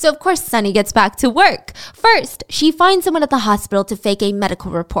 So, of course, Sunny gets back to work. First, she finds someone at the hospital to fake a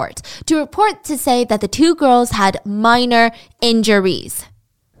medical report. To say that the 2 girls had minor injuries.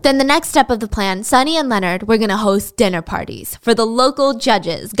 Then the next step of the plan, Sunny and Leonard were going to host dinner parties for the local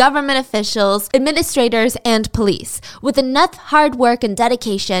judges, government officials, administrators, and police. With enough hard work and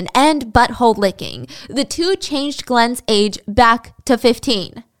dedication and butthole licking, the 2 changed Glenn's age back to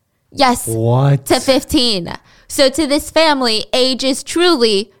 15. Yes, What? to 15. So to this family, age is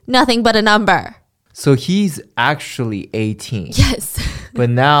truly nothing but a number. So he's actually 18. Yes. But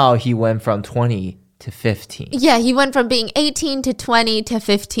now he went from 20 to 15. Yeah, he went from being 18 to 20 to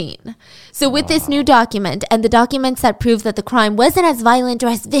 15. So with this new document and the documents that prove that the crime wasn't as violent or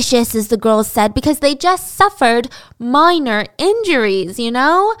as vicious as the girls said because they just suffered minor injuries, you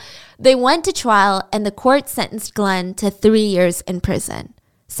know? They went to trial and the court sentenced Glenn to 3 years in prison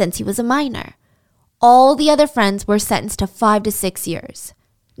since he was a minor. All the other friends were sentenced to 5 to 6 years.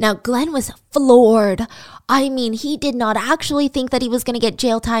 Now, Glenn was floored. I mean, he did not actually think that he was going to get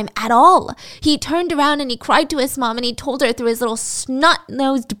jail time at all. He turned around and he cried to his mom and he told her through his little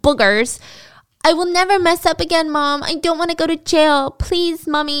snot-nosed boogers, "I will never mess up again, Mom. I don't want to go to jail. Please,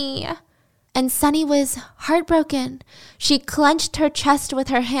 Mommy." And Sunny was heartbroken. She clenched her chest with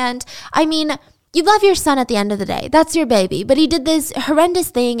her hand. I mean, you love your son at the end of the day. That's your baby. But he did this horrendous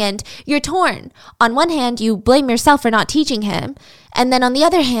thing and you're torn. On one hand, you blame yourself for not teaching him. And then on the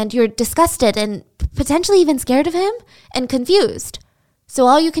other hand, you're disgusted and potentially even scared of him and confused. So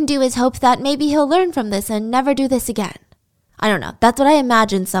all you can do is hope that maybe he'll learn from this and never do this again. I don't know. That's what I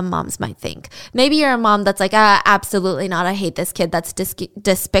imagine some moms might think. Maybe you're a mom that's like, absolutely not. I hate this kid. That's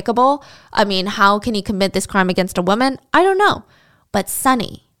despicable. I mean, how can he commit this crime against a woman? I don't know. But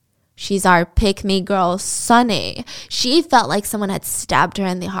Sunny, she's our pick-me girl, Sunny. She felt like someone had stabbed her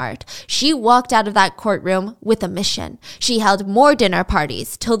in the heart. She walked out of that courtroom with a mission. She held more dinner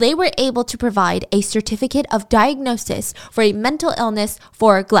parties till they were able to provide a certificate of diagnosis for a mental illness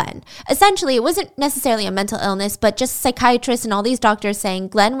for Glenn. Essentially, it wasn't necessarily a mental illness, but just psychiatrists and all these doctors saying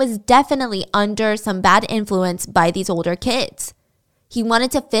Glenn was definitely under some bad influence by these older kids. He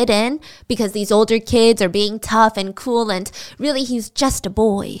wanted to fit in because these older kids are being tough and cool and really he's just a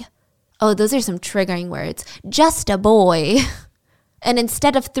boy. Oh, those are some triggering words. Just a boy. And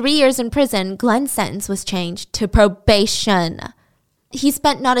instead of 3 years in prison, Glenn's sentence was changed to probation. He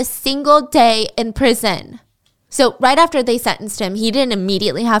spent not a single day in prison. So right after they sentenced him, he didn't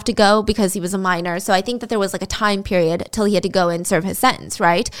immediately have to go because he was a minor. So I think that there was like a time period till he had to go and serve his sentence,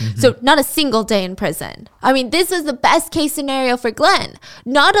 right? Mm-hmm. So not a single day in prison. I mean, this was the best case scenario for Glenn.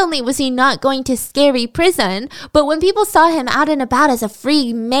 Not only was he not going to scary prison, but when people saw him out and about as a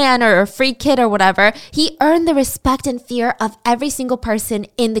free man or a free kid or whatever, he earned the respect and fear of every single person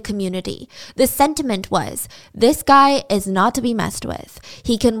in the community. The sentiment was, this guy is not to be messed with.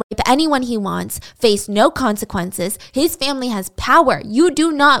 He can rape anyone he wants, face no consequences. His family has power. You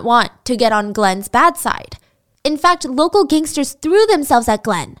do not want to get on Glenn's bad side. In fact, local gangsters threw themselves at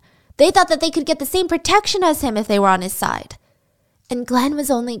Glenn. They thought that they could get the same protection as him if they were on his side. And Glenn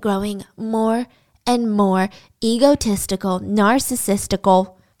was only growing more and more egotistical,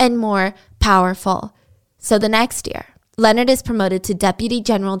 narcissistical, and more powerful. So the next year, Leonard is promoted to Deputy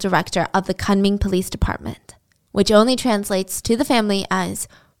General Director of the Kunming Police Department, which only translates to the family as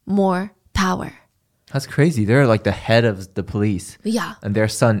more power. That's crazy. They're like the head of the police. Yeah. And their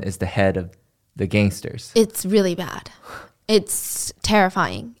son is the head of the gangsters. It's really bad. It's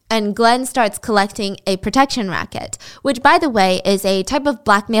terrifying. And Glenn starts collecting a protection racket, which, by the way, is a type of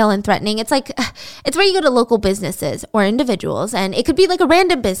blackmail and threatening. It's where you go to local businesses or individuals, and it could be like a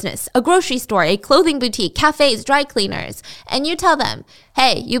random business, a grocery store, a clothing boutique, cafes, dry cleaners, and you tell them,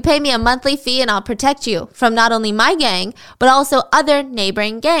 hey, you pay me a monthly fee and I'll protect you from not only my gang, but also other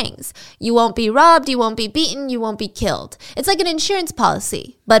neighboring gangs. You won't be robbed, you won't be beaten, you won't be killed. It's like an insurance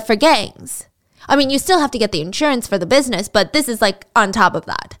policy, but for gangs. I mean, you still have to get the insurance for the business, but this is like on top of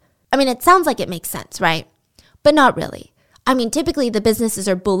that. I mean, it sounds like it makes sense, right? But not really. I mean, typically the businesses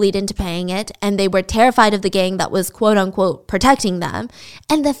are bullied into paying it, and they were terrified of the gang that was quote unquote protecting them,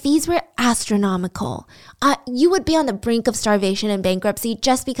 and the fees were astronomical. You would be on the brink of starvation and bankruptcy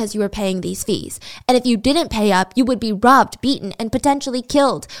just because you were paying these fees. And if you didn't pay up, you would be robbed, beaten, and potentially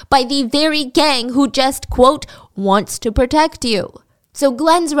killed by the very gang who just quote wants to protect you. So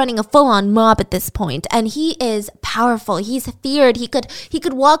Glenn's running a full-on mob at this point, and he is powerful. He's feared. He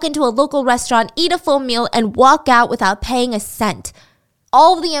could walk into a local restaurant, eat a full meal, and walk out without paying a cent.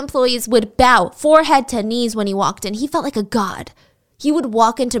 All of the employees would bow forehead to knees when he walked in. He felt like a god. He would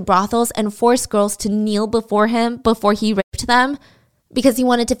walk into brothels and force girls to kneel before him before he raped them because he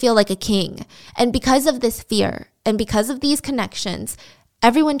wanted to feel like a king. And because of this fear and because of these connections,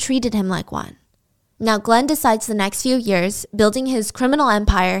 everyone treated him like one. Now, Glenn decides the next few years, building his criminal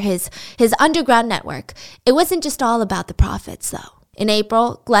empire, his underground network. It wasn't just all about the profits, though. In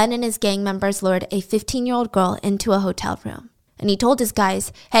April, Glenn and his gang members lured a 15-year-old girl into a hotel room. And he told his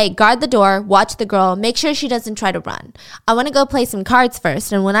guys, hey, guard the door, watch the girl, make sure she doesn't try to run. I want to go play some cards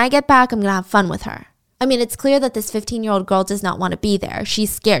first, and when I get back, I'm going to have fun with her. I mean, it's clear that this 15-year-old girl does not want to be there.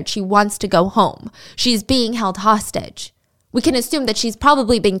 She's scared. She wants to go home. She's being held hostage. We can assume that she's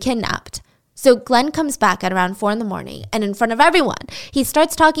probably been kidnapped. So Glenn comes back at around 4 in the morning, and in front of everyone, he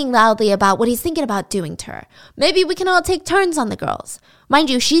starts talking loudly about what he's thinking about doing to her. Maybe we can all take turns on the girls.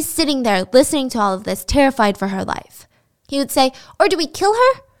 Mind you, she's sitting there listening to all of this, terrified for her life. He would say, or do we kill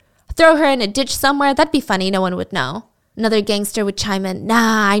her? Throw her in a ditch somewhere? That'd be funny, no one would know. Another gangster would chime in,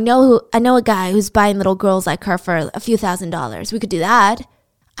 nah, I know a guy who's buying little girls like her for a few $1,000s. We could do that.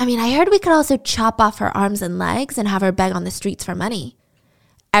 I mean, I heard we could also chop off her arms and legs and have her beg on the streets for money.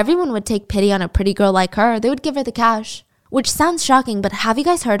 Everyone would take pity on a pretty girl like her. They would give her the cash. Which sounds shocking, but have you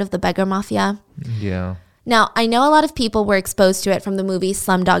guys heard of the beggar mafia? Yeah. Now, I know a lot of people were exposed to it from the movie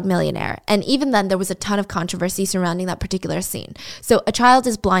Slumdog Millionaire, and even then there was a ton of controversy surrounding that particular scene. So a child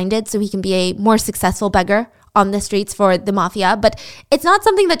is blinded so he can be a more successful beggar on the streets for the mafia, but it's not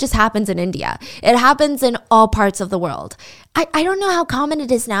something that just happens in India. It happens in all parts of the world. I don't know how common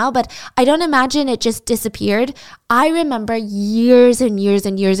it is now, but I don't imagine it just disappeared. I remember years and years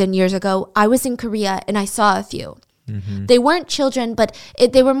and years and years ago, I was in Korea and I saw a few. Mm-hmm. They weren't children, but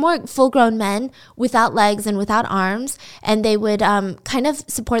they were more full-grown men without legs and without arms, and they would kind of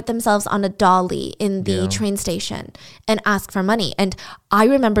support themselves on a dolly in the train station and ask for money. And I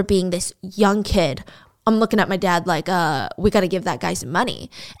remember being this young kid. I'm looking at my dad like, we got to give that guy some money.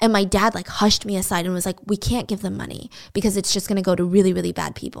 And my dad like hushed me aside and was like, we can't give them money because it's just going to go to really, really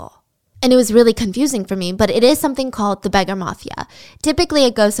bad people. And it was really confusing for me, but it is something called the beggar mafia. Typically,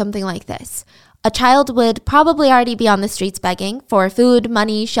 it goes something like this. A child would probably already be on the streets begging for food,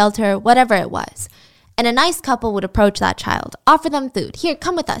 money, shelter, whatever it was. And a nice couple would approach that child, offer them food. Here,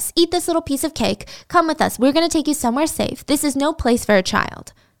 come with us. Eat this little piece of cake. Come with us. We're going to take you somewhere safe. This is no place for a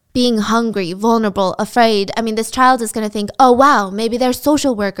child. Being hungry, vulnerable, afraid. I mean, this child is going to think, oh, wow, maybe they're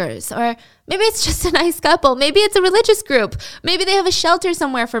social workers. Or maybe it's just a nice couple. Maybe it's a religious group. Maybe they have a shelter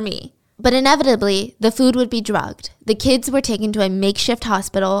somewhere for me. But inevitably, the food would be drugged. The kids were taken to a makeshift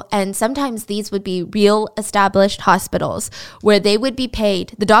hospital, and sometimes these would be real established hospitals where they would be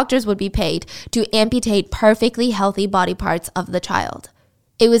paid, the doctors would be paid, to amputate perfectly healthy body parts of the child.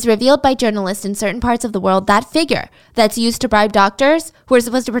 It was revealed by journalists in certain parts of the world that figure that's used to bribe doctors who are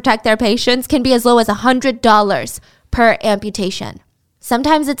supposed to protect their patients can be as low as $100 per amputation.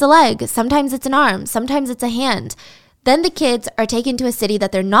 Sometimes it's a leg, sometimes it's an arm, sometimes it's a hand. Then the kids are taken to a city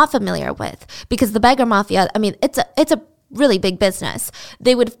that they're not familiar with because the beggar mafia, I mean, it's a really big business.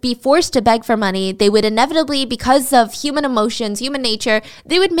 They would be forced to beg for money. They would inevitably, because of human emotions, human nature,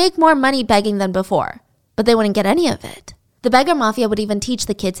 they would make more money begging than before, but they wouldn't get any of it. The beggar mafia would even teach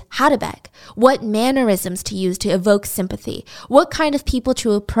the kids how to beg, what mannerisms to use to evoke sympathy, what kind of people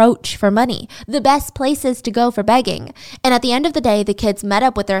to approach for money, the best places to go for begging. And at the end of the day, the kids met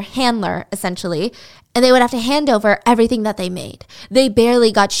up with their handler, essentially, and they would have to hand over everything that they made. They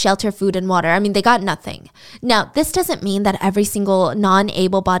barely got shelter, food, and water. I mean, they got nothing. Now, this doesn't mean that every single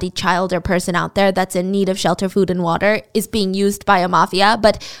non-able-bodied child or person out there that's in need of shelter, food, and water is being used by a mafia,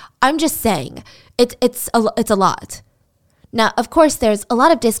 but I'm just saying, it's a lot. Now, of course, there's a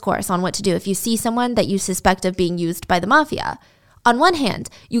lot of discourse on what to do if you see someone that you suspect of being used by the mafia. On one hand,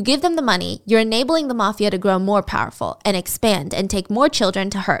 you give them the money, you're enabling the mafia to grow more powerful and expand and take more children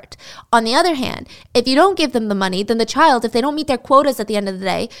to hurt. On the other hand, if you don't give them the money, then the child, if they don't meet their quotas at the end of the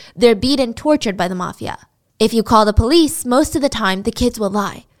day, they're beat and tortured by the mafia. If you call the police, most of the time, the kids will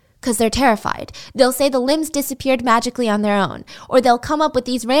lie because they're terrified. They'll say the limbs disappeared magically on their own, or they'll come up with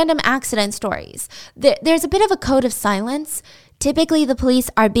these random accident stories. There's a bit of a code of silence. Typically, the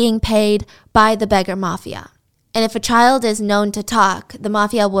police are being paid by the beggar mafia. And if a child is known to talk, the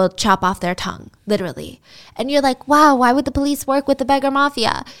mafia will chop off their tongue, literally. And you're like, wow, why would the police work with the beggar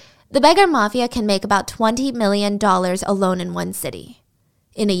mafia? The beggar mafia can make about $20 million alone in one city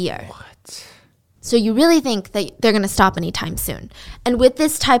in a year. What? So you really think that they're going to stop anytime soon. And with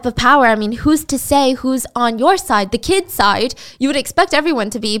this type of power, I mean, who's to say who's on your side, the kid's side? You would expect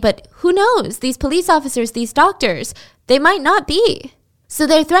everyone to be, but who knows? These police officers, these doctors, they might not be. So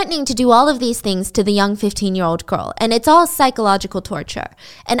they're threatening to do all of these things to the young 15-year-old girl, and it's all psychological torture.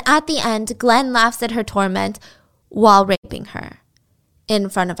 And at the end, Glenn laughs at her torment while raping her in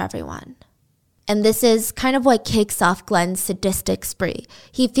front of everyone. And this is kind of what kicks off Glenn's sadistic spree.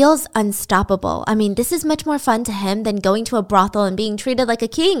 He feels unstoppable. I mean, this is much more fun to him than going to a brothel and being treated like a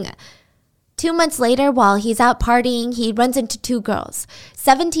king. 2 months later, while he's out partying, he runs into two girls,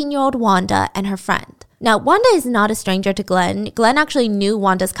 17-year-old Wanda and her friend. Now, Wanda is not a stranger to Glenn. Glenn actually knew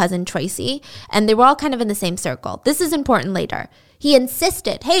Wanda's cousin Tracy, and they were all kind of in the same circle. This is important later. He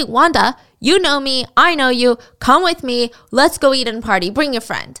insisted, hey, Wanda, you know me, I know you, come with me, let's go eat and party, bring your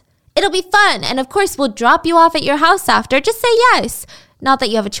friend. It'll be fun, and of course, we'll drop you off at your house after. Just say yes. Not that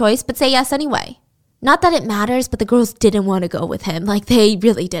you have a choice, but say yes anyway. Not that it matters, but the girls didn't want to go with him. Like, they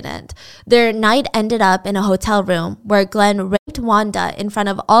really didn't. Their night ended up in a hotel room where Glenn raped Wanda in front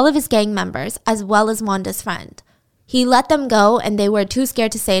of all of his gang members, as well as Wanda's friend. He let them go, and they were too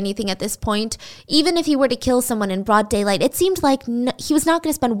scared to say anything at this point. Even if he were to kill someone in broad daylight, it seemed like he was not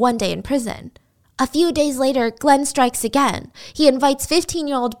going to spend one day in prison. A few days later, Glenn strikes again. He invites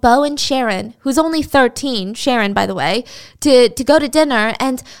 15-year-old Beau and Sharon, who's only 13, Sharon, by the way, to go to dinner.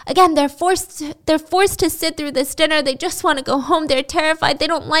 And again, they're forced to sit through this dinner. They just want to go home. They're terrified. They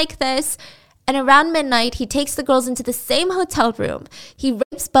don't like this. And around midnight, he takes the girls into the same hotel room. He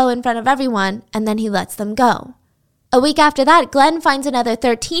rapes Beau in front of everyone, and then he lets them go. A week after that, Glenn finds another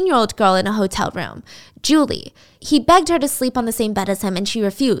 13-year-old girl in a hotel room, Julie. He begged her to sleep on the same bed as him, and she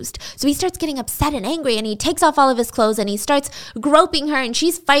refused. So he starts getting upset and angry, and he takes off all of his clothes, and he starts groping her, and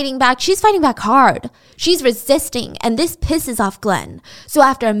she's fighting back. She's fighting back hard. She's resisting, and this pisses off Glenn. So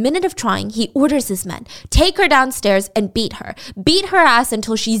after a minute of trying, he orders his men, take her downstairs and beat her. Beat her ass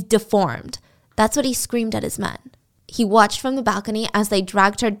until she's deformed. That's what he screamed at his men. He watched from the balcony as they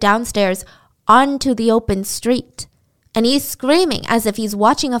dragged her downstairs onto the open street. And he's screaming as if he's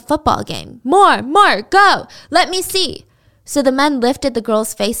watching a football game. More, go, let me see. So the men lifted the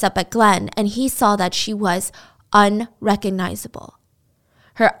girl's face up at Glenn, and he saw that she was unrecognizable.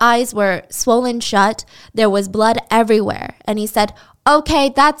 Her eyes were swollen shut. There was blood everywhere. And he said, "Okay,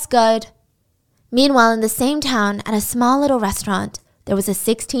 that's good." Meanwhile, in the same town, at a small little restaurant, there was a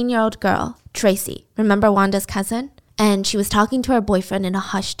 16-year-old girl, Tracy. Remember Wanda's cousin? And she was talking to her boyfriend in a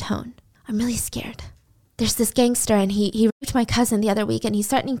hushed tone. "I'm really scared. There's this gangster, and he raped my cousin the other week, and he's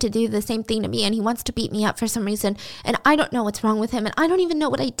threatening to do the same thing to me, and he wants to beat me up for some reason, and I don't know what's wrong with him, and I don't even know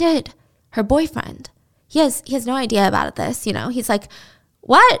what I did." Her boyfriend, he has no idea about this, you know. He's like,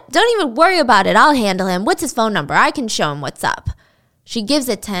 "What? Don't even worry about it. I'll handle him. What's his phone number? I can show him what's up." She gives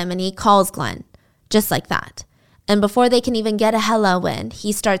it to him, and he calls Glenn, just like that. And before they can even get a hello in,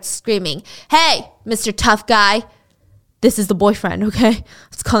 he starts screaming, "Hey, Mr. Tough Guy." This is the boyfriend, okay?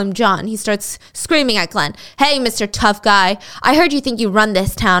 Let's call him John. He starts screaming at Glenn. "Hey, Mr. Tough Guy, I heard you think you run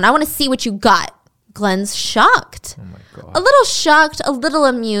this town. I want to see what you got." Glenn's shocked. Oh my God. A little shocked, a little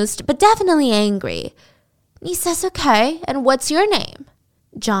amused, but definitely angry. He says, "Okay, and what's your name?"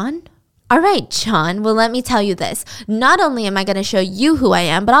 "John." "All right, John, well, let me tell you this. Not only am I going to show you who I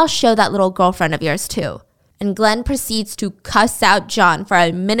am, but I'll show that little girlfriend of yours too." And Glenn proceeds to cuss out John for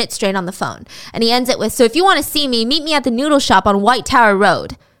a minute straight on the phone. And he ends it with, "So if you want to see me, meet me at the noodle shop on White Tower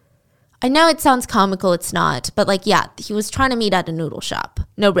Road." I know it sounds comical, it's not. But yeah, he was trying to meet at a noodle shop.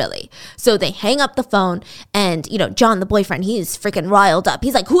 No, really. So they hang up the phone, and, John, the boyfriend, he's freaking riled up.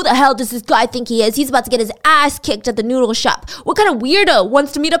 He's like, "Who the hell does this guy think he is? He's about to get his ass kicked at the noodle shop. What kind of weirdo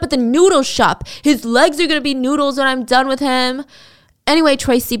wants to meet up at the noodle shop? His legs are going to be noodles when I'm done with him." Anyway,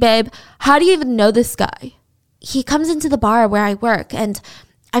 Tracy, babe, how do you even know this guy? He comes into the bar where I work, and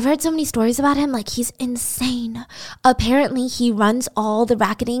I've heard so many stories about him. Like, he's insane. Apparently, he runs all the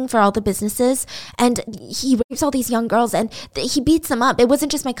racketing for all the businesses, and he rapes all these young girls, and he beats them up. It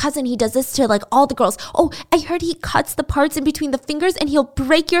wasn't just my cousin. He does this to, all the girls. Oh, I heard he cuts the parts in between the fingers, and he'll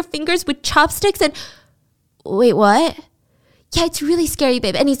break your fingers with chopsticks, and... Wait, what? Yeah, it's really scary,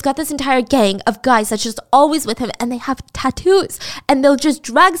 babe. And he's got this entire gang of guys that's just always with him, and they have tattoos. And they'll just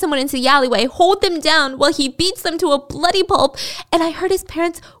drag someone into the alleyway, hold them down while he beats them to a bloody pulp. And I heard his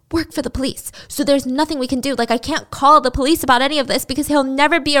parents work for the police. So there's nothing we can do. I can't call the police about any of this because he'll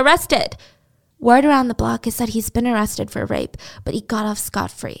never be arrested. Word around the block is that he's been arrested for rape, but he got off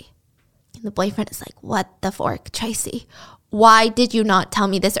scot-free. And the boyfriend is like, "What the fork, Tracy? Why did you not tell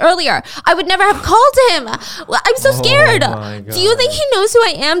me this earlier? I would never have called him. I'm so scared." "Do you think he knows who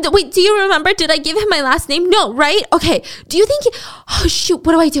I am? Wait, do you remember? Did I give him my last name? No, right? Okay. Do you think oh, shoot,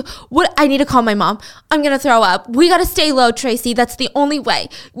 what do I do? I need to call my mom. I'm going to throw up. We got to stay low, Tracy. That's the only way.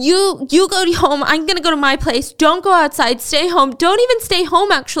 You go home. I'm going to go to my place. Don't go outside. Stay home. Don't even stay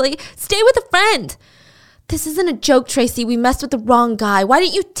home, actually. Stay with a friend." "This isn't a joke, Tracy. We messed with the wrong guy. Why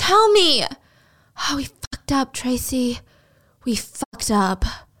didn't you tell me?" "Oh, we fucked up, Tracy. We fucked up."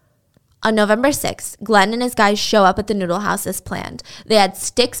 On November 6th, Glenn and his guys show up at the noodle house as planned. They had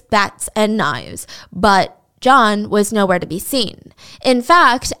sticks, bats, and knives, but John was nowhere to be seen. In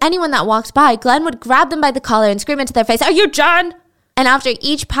fact, anyone that walked by, Glenn would grab them by the collar and scream into their face, "Are you John?" And after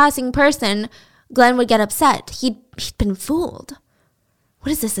each passing person, Glenn would get upset. He'd been fooled.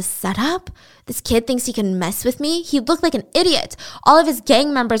 What is this, a setup? This kid thinks he can mess with me? He looked like an idiot. All of his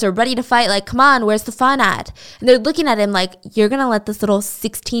gang members are ready to fight, like, "Come on, where's the fun at?" And they're looking at him like, "You're going to let this little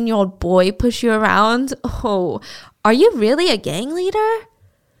 16-year-old boy push you around? Oh, are you really a gang leader?"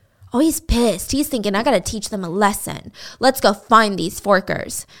 Oh, he's pissed. He's thinking, I gotta teach them a lesson. Let's go find these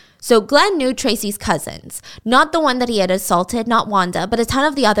forkers. So Glenn knew Tracy's cousins, not the one that he had assaulted, not Wanda, but a ton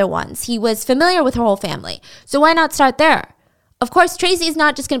of the other ones. He was familiar with her whole family. So why not start there? Of course, Tracy's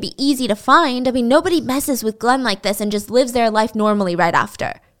not just going to be easy to find. I mean, nobody messes with Glenn like this and just lives their life normally right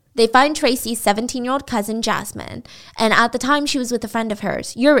after. They find Tracy's 17-year-old cousin, Jasmine, and at the time she was with a friend of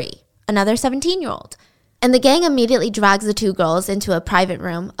hers, Yuri, another 17-year-old. And the gang immediately drags the two girls into a private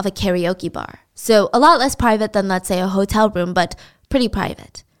room of a karaoke bar. So a lot less private than, let's say, a hotel room, but pretty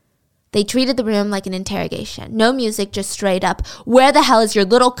private. They treated the room like an interrogation. No music, just straight up, where the hell is your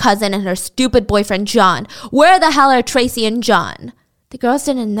little cousin and her stupid boyfriend, John? Where the hell are Tracy and John? The girls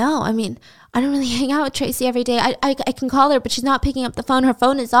didn't know. I mean, I don't really hang out with Tracy every day. I can call her, but she's not picking up the phone. Her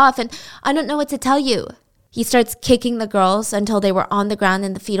phone is off, and I don't know what to tell you. He starts kicking the girls until they were on the ground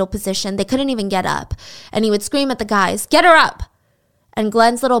in the fetal position. They couldn't even get up. And he would scream at the guys, get her up! And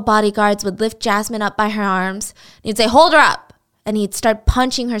Glenn's little bodyguards would lift Jasmine up by her arms. And he'd say, hold her up! And he'd start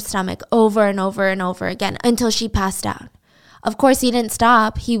punching her stomach over and over and over again until she passed out. Of course, he didn't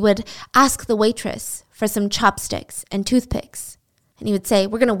stop. He would ask the waitress for some chopsticks and toothpicks. And he would say,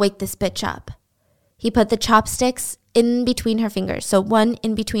 we're going to wake this bitch up. He put the chopsticks in between her fingers, so one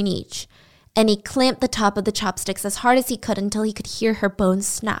in between each. And he clamped the top of the chopsticks as hard as he could until he could hear her bones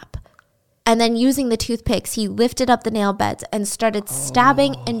snap. And then using the toothpicks, he lifted up the nail beds and started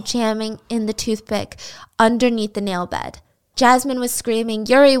stabbing and jamming in the toothpick underneath the nail bed. Jasmine was screaming,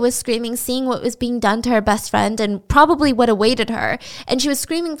 Yuri was screaming, seeing what was being done to her best friend and probably what awaited her. And she was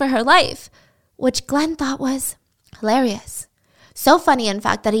screaming for her life, which Glenn thought was hilarious. So funny, in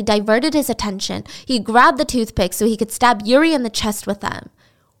fact, that he diverted his attention. He grabbed the toothpicks so he could stab Yuri in the chest with them.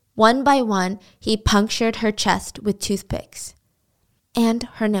 One by one, he punctured her chest with toothpicks and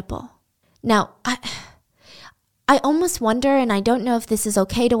her nipple. Now, I almost wonder, and I don't know if this is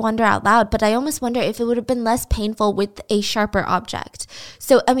okay to wonder out loud, but I almost wonder if it would have been less painful with a sharper object.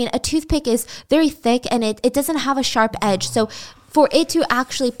 So, I mean, a toothpick is very thick and it doesn't have a sharp edge. So for it to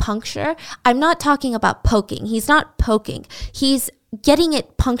actually puncture, I'm not talking about poking. He's not poking. He's getting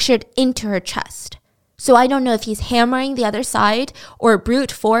it punctured into her chest. So I don't know if he's hammering the other side or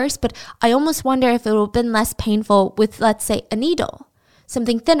brute force, but I almost wonder if it would have been less painful with, let's say, a needle,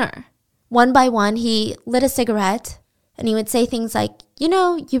 something thinner. One by one, he lit a cigarette, and he would say things like, you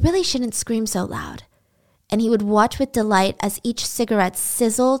know, you really shouldn't scream so loud. And he would watch with delight as each cigarette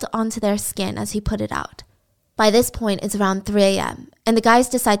sizzled onto their skin as he put it out. By this point, it's around 3 a.m., and the guys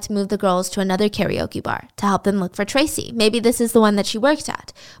decide to move the girls to another karaoke bar to help them look for Tracy. Maybe this is the one that she worked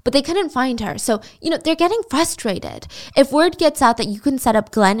at, but they couldn't find her. So, they're getting frustrated. If word gets out that you can set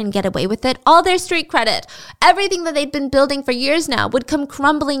up Glenn and get away with it, all their street credit, everything that they've been building for years now would come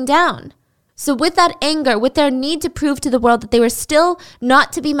crumbling down. So with that anger, with their need to prove to the world that they were still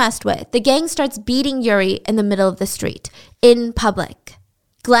not to be messed with, the gang starts beating Yuri in the middle of the street, in public.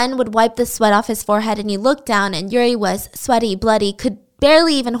 Glenn would wipe the sweat off his forehead and he looked down and Yuri was sweaty, bloody, could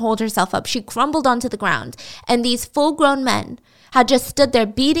barely even hold herself up. She crumbled onto the ground. And these full-grown men had just stood there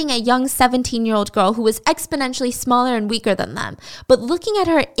beating a young 17-year-old girl who was exponentially smaller and weaker than them. But looking at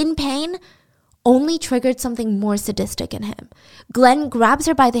her in pain only triggered something more sadistic in him. Glenn grabs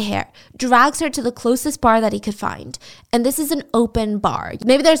her by the hair, drags her to the closest bar that he could find. And this is an open bar.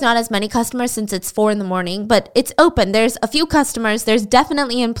 Maybe there's not as many customers since it's 4 a.m, but it's open. There's a few customers. There's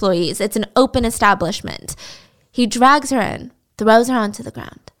definitely employees. It's an open establishment. He drags her in, throws her onto the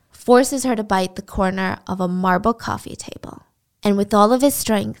ground, forces her to bite the corner of a marble coffee table. And with all of his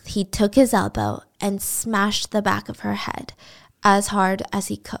strength, he took his elbow and smashed the back of her head as hard as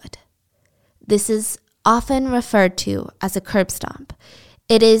he could. This is often referred to as a curb stomp.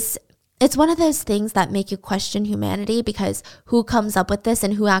 It's one of those things that make you question humanity because who comes up with this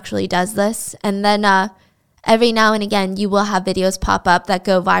and who actually does this? And then every now and again, you will have videos pop up that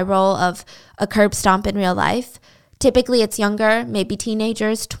go viral of a curb stomp in real life. Typically, it's younger, maybe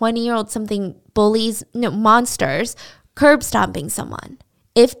teenagers, 20-year-olds, something bullies, monsters, curb stomping someone.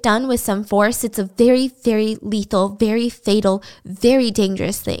 If done with some force, it's a very, very lethal, very fatal, very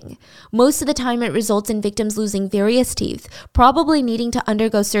dangerous thing. Most of the time, it results in victims losing various teeth, probably needing to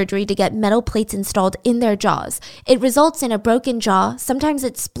undergo surgery to get metal plates installed in their jaws. It results in a broken jaw. Sometimes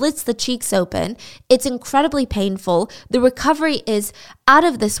it splits the cheeks open. It's incredibly painful. The recovery is out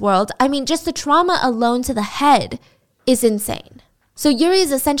of this world. I mean, just the trauma alone to the head is insane. So Yuri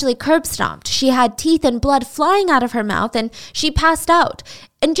is essentially curb stomped. She had teeth and blood flying out of her mouth and she passed out.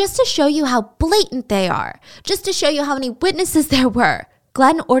 And just to show you how blatant they are, just to show you how many witnesses there were,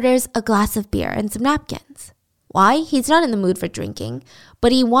 Glenn orders a glass of beer and some napkins. Why? He's not in the mood for drinking,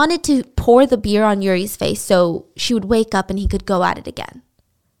 but he wanted to pour the beer on Yuri's face so she would wake up and he could go at it again.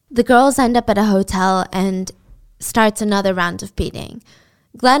 The girls end up at a hotel and starts another round of beating.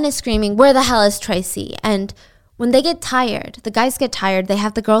 Glenn is screaming, "Where the hell is Tracy?" And when they get tired, the guys get tired, they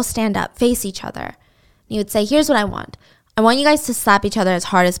have the girls stand up, face each other. He would say, "Here's what I want. I want you guys to slap each other as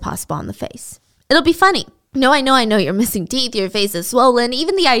hard as possible on the face. It'll be funny. No, I know you're missing teeth, your face is swollen.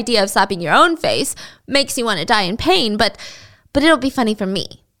 Even the idea of slapping your own face makes you want to die in pain, but it'll be funny for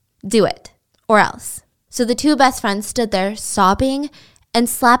me. Do it, or else." So the two best friends stood there sobbing and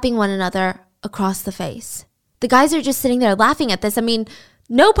slapping one another across the face. The guys are just sitting there laughing at this. I mean,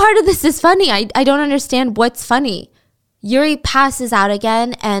 no part of this is funny. I don't understand what's funny. Yuri passes out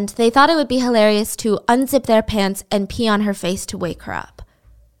again, and they thought it would be hilarious to unzip their pants and pee on her face to wake her up.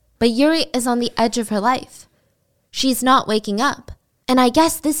 But Yuri is on the edge of her life. She's not waking up. And I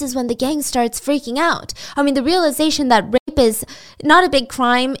guess this is when the gang starts freaking out. I mean, the realization that rape is not a big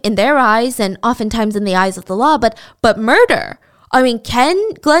crime in their eyes and oftentimes in the eyes of the law, but murder. I mean,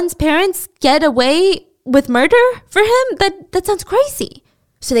 can Glenn's parents get away with murder for him? That sounds crazy.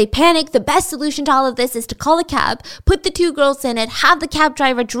 So they panic. The best solution to all of this is to call a cab, put the two girls in it, have the cab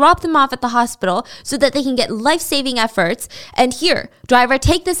driver drop them off at the hospital so that they can get life-saving efforts. And here, driver,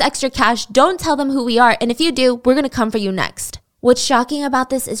 take this extra cash. Don't tell them who we are. And if you do, we're going to come for you next. What's shocking about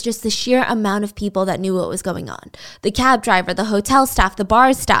this is just the sheer amount of people that knew what was going on. The cab driver, the hotel staff, the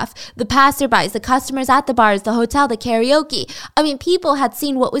bar staff, the passerbys, the customers at the bars, the hotel, the karaoke. I mean, people had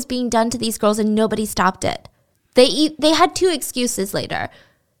seen what was being done to these girls and nobody stopped it. They had two excuses later.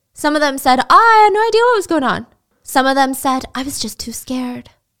 Some of them said, I had no idea what was going on. Some of them said, I was just too scared,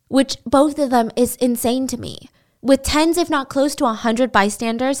 which both of them is insane to me. With tens, if not close to 100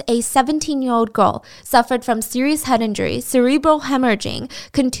 bystanders, a 17-year-old girl suffered from serious head injuries, cerebral hemorrhaging,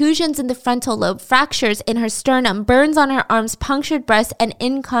 contusions in the frontal lobe, fractures in her sternum, burns on her arms, punctured breast, and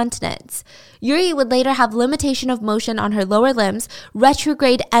incontinence. Yuri would later have limitation of motion on her lower limbs,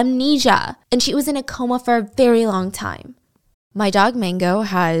 retrograde amnesia, and she was in a coma for a very long time. My dog Mango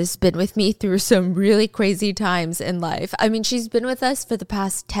has been with me through some really crazy times in life. I mean, she's been with us for the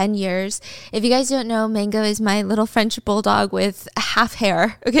past 10 years. If you guys don't know, Mango is my little French bulldog with half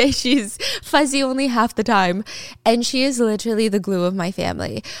hair. Okay, she's fuzzy only half the time. And she is literally the glue of my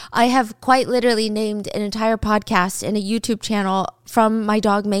family. I have quite literally named an entire podcast and a YouTube channel from my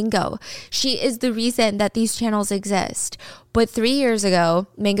dog Mango. She is the reason that these channels exist. But 3 years ago,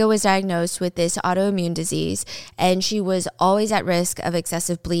 Mango was diagnosed with this autoimmune disease, and she was always at risk of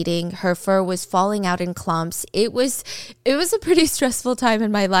excessive bleeding. Her fur was falling out in clumps. It was a pretty stressful time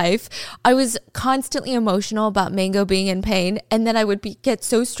in my life. I was constantly emotional about Mango being in pain, and then I would get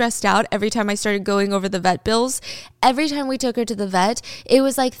so stressed out every time I started going over the vet bills. Every time we took her to the vet, it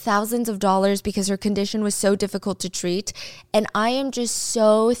was like thousands of dollars because her condition was so difficult to treat. And I am just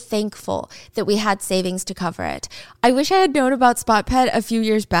so thankful that we had savings to cover it. I wish I had known about Spot Pet a few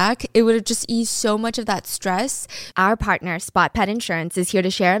years back. It would have just eased so much of that stress. Our partner, Spot Pet Insurance, is here to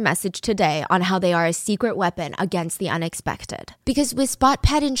share a message today on how they are a secret weapon against the unexpected. Because with Spot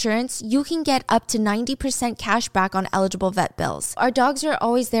Pet Insurance, you can get up to 90% cash back on eligible vet bills. Our dogs are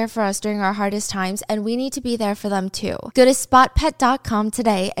always there for us during our hardest times, and we need to be there for them too. Go to spotpet.com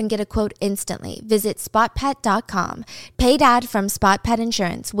today and get a quote instantly. Visit spotpet.com. Paid ad from Spot Pet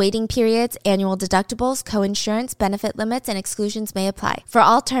Insurance. Waiting periods, annual deductibles, coinsurance, benefit limits, and exclusions may apply. For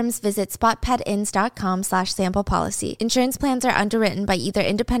all terms, visit spotpetins.com/sample policy. Insurance plans are underwritten by either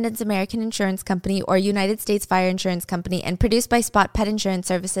Independence American Insurance Company or United States Fire Insurance Company and produced by Spot Pet Insurance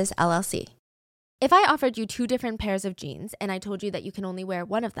Services, LLC. If I offered you 2 different pairs of jeans and I told you that you can only wear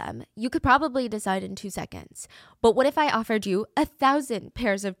one of them, you could probably decide in 2 seconds. But what if I offered you 1,000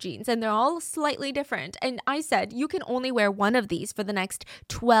 pairs of jeans and they're all slightly different? And I said, you can only wear one of these for the next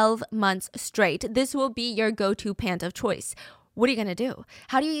 12 months straight. This will be your go-to pant of choice. What are you going to do?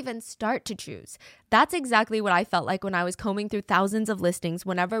 How do you even start to choose? That's exactly what I felt like when I was combing through thousands of listings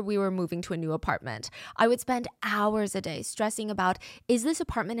whenever we were moving to a new apartment. I would spend hours a day stressing about, is this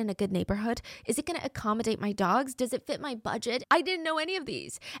apartment in a good neighborhood? Is it going to accommodate my dogs? Does it fit my budget? I didn't know any of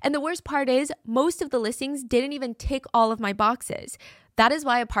these. And the worst part is, most of the listings didn't even tick all of my boxes. That is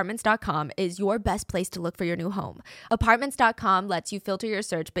why Apartments.com is your best place to look for your new home. Apartments.com lets you filter your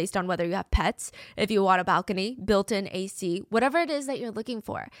search based on whether you have pets, if you want a balcony, built-in AC, whatever it is that you're looking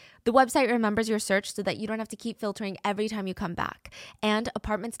for. The website remembers your search so that you don't have to keep filtering every time you come back. And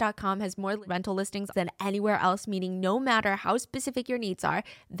Apartments.com has more rental listings than anywhere else, meaning no matter how specific your needs are,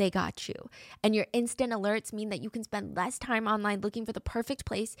 they got you. And your instant alerts mean that you can spend less time online looking for the perfect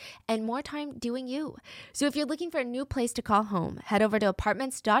place and more time doing you. So if you're looking for a new place to call home, head over to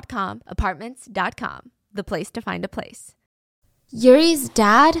Apartments.com, Apartments.com, the place to find a place. Yuri's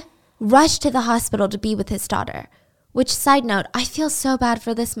dad rushed to the hospital to be with his daughter. Which, side note, I feel so bad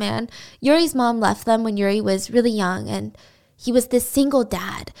for this man. Yuri's mom left them when Yuri was really young, and he was this single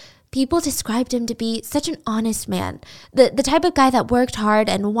dad. People described him to be such an honest man, the type of guy that worked hard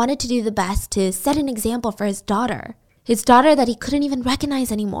and wanted to do the best to set an example for his daughter. His daughter that he couldn't even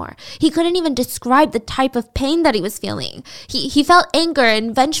recognize anymore. He couldn't even describe the type of pain that he was feeling. He felt anger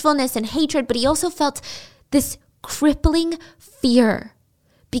and vengefulness and hatred, but he also felt this crippling fear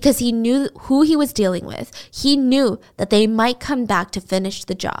because he knew who he was dealing with. He knew that they might come back to finish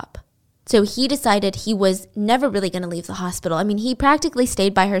the job. So he decided he was never really going to leave the hospital. I mean, he practically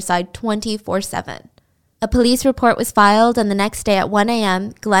stayed by her side 24/7. A police report was filed, and the next day at 1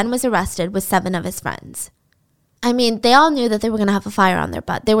 a.m., Glenn was arrested with 7 of his friends. I mean, they all knew that they were going to have a fire on their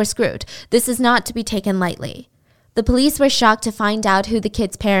butt. They were screwed. This is not to be taken lightly. The police were shocked to find out who the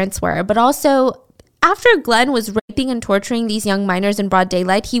kids' parents were, but also, after Glenn was raping and torturing these young minors in broad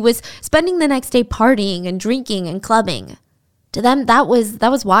daylight, he was spending the next day partying and drinking and clubbing. To them, that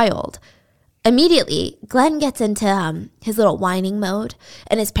was wild. Immediately, Glenn gets into his little whining mode,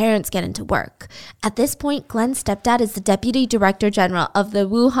 and his parents get into work. At this point, Glenn's stepdad is the deputy director general of the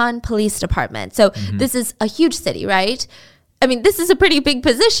Wuhan Police Department. So this is a huge city, right? I mean, this is a pretty big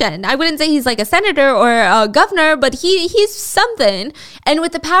position. I wouldn't say he's like a senator or a governor, but he's something. And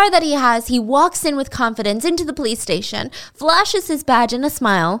with the power that he has, he walks in with confidence into the police station, flashes his badge and a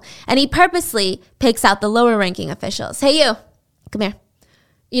smile, and he purposely picks out the lower-ranking officials. Hey, you, come here.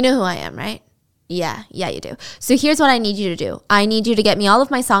 You know who I am, right? Yeah, you do. So here's what I need you to do. I need you to get me all of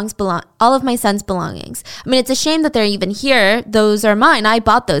my son's belongings. I mean, it's a shame that they're even here. Those are mine. I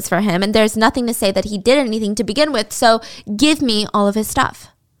bought those for him, and there's nothing to say that he did anything to begin with. So give me all of his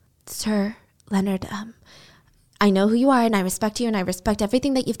stuff. Sir Leonard, I know who you are, and I respect you, and I respect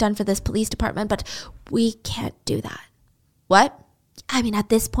everything that you've done for this police department, but we can't do that. What? I mean, at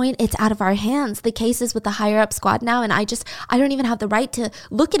this point, it's out of our hands. The case is with the higher up squad now, and I don't even have the right to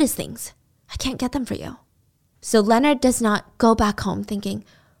look at his things. I can't get them for you. So Leonard does not go back home thinking,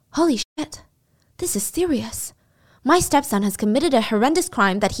 holy shit, this is serious. My stepson has committed a horrendous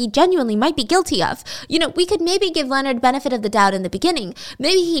crime that he genuinely might be guilty of. You know, we could maybe give Leonard benefit of the doubt in the beginning.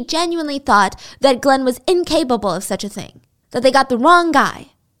 Maybe he genuinely thought that Glenn was incapable of such a thing, that they got the wrong guy.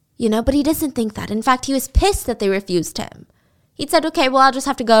 You know, but he doesn't think that. In fact, he was pissed that they refused him. He'd said, okay, well, I'll just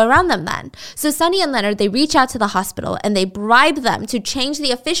have to go around them then. So Sonny and Leonard, they reach out to the hospital and they bribe them to change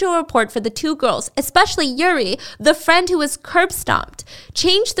the official report for the 2 girls, especially Yuri, the friend who was curb stomped.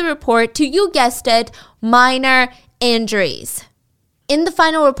 Change the report to, you guessed it, minor injuries. In the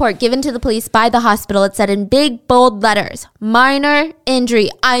final report given to the police by the hospital, it said in big, bold letters, minor injury.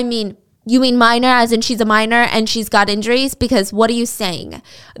 I mean, you mean minor as in she's a minor and she's got injuries? Because what are you saying?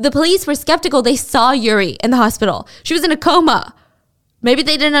 The police were skeptical. They saw Yuri in the hospital. She was in a coma. Maybe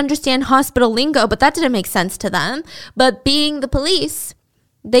they didn't understand hospital lingo, but that didn't make sense to them. But being the police,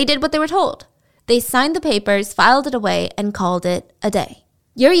 they did what they were told. They signed the papers, filed it away, and called it a day.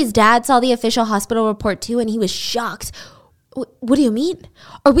 Yuri's dad saw the official hospital report too, and he was shocked. What do you mean?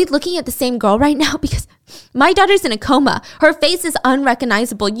 Are we looking at the same girl right now? Because my daughter's in a coma. Her face is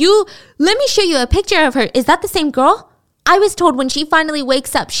unrecognizable. Let me show you a picture of her. Is that the same girl? I was told when she finally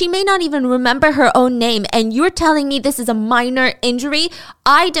wakes up, she may not even remember her own name. And you're telling me this is a minor injury?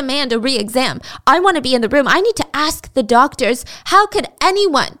 I demand a re-exam. I want to be in the room. I need to ask the doctors, how could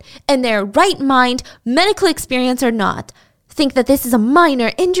anyone in their right mind, medical experience or not, think that this is a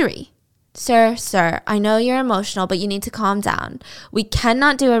minor injury? Sir, I know you're emotional, but you need to calm down. We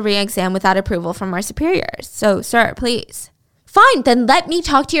cannot do a re-exam without approval from our superiors. So, sir, please. Fine, then let me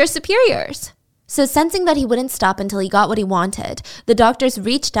talk to your superiors. So, sensing that he wouldn't stop until he got what he wanted, the doctors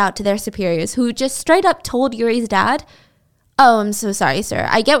reached out to their superiors, who just straight up told Yuri's dad, oh, I'm so sorry, sir.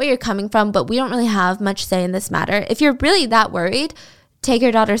 I get where you're coming from, but we don't really have much say in this matter. If you're really that worried, take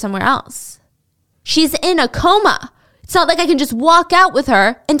your daughter somewhere else. She's in a coma. It's not like I can just walk out with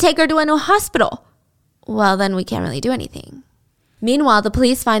her and take her to a new hospital. Well, then we can't really do anything. Meanwhile, the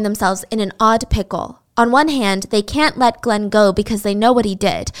police find themselves in an odd pickle. On one hand, they can't let Glenn go because they know what he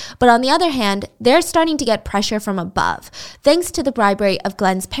did. But on the other hand, they're starting to get pressure from above. Thanks to the bribery of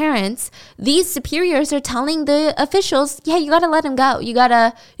Glenn's parents, these superiors are telling the officials, yeah, you gotta let him go. You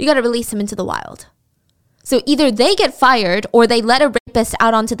gotta release him into the wild. So either they get fired or they let a rapist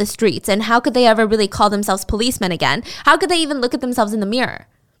out onto the streets. And how could they ever really call themselves policemen again? How could they even look at themselves in the mirror?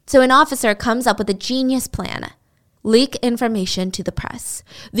 So an officer comes up with a genius plan. Leak information to the press.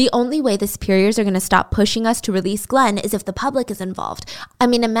 The only way the superiors are going to stop pushing us to release Glenn is if the public is involved. I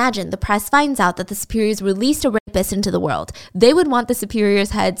mean, imagine the press finds out that the superiors released a rapist into the world. They would want the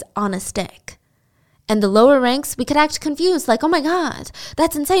superiors' heads on a stick. And the lower ranks, we could act confused, like, oh my God,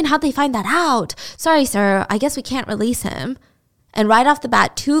 that's insane. How'd they find that out? Sorry, sir, I guess we can't release him. And right off the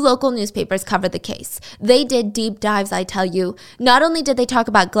bat, 2 local newspapers covered the case. They did deep dives, I tell you. Not only did they talk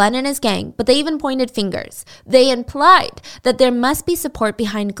about Glenn and his gang, but they even pointed fingers. They implied that there must be support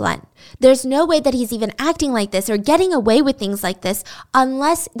behind Glenn. There's no way that he's even acting like this or getting away with things like this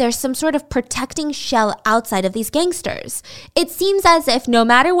unless there's some sort of protecting shell outside of these gangsters. It seems as if no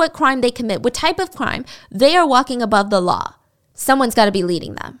matter what crime they commit, what type of crime, they are walking above the law. Someone's got to be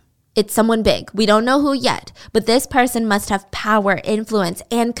leading them. It's someone big. We don't know who yet, but this person must have power, influence,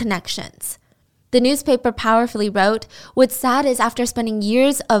 and connections. The newspaper powerfully wrote, "What's sad is after spending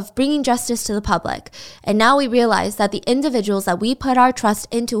years of bringing justice to the public, and now we realize that the individuals that we put our trust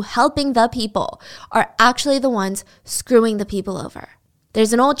into helping the people are actually the ones screwing the people over."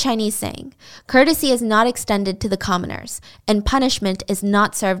 There's an old Chinese saying, "Courtesy is not extended to the commoners, and punishment is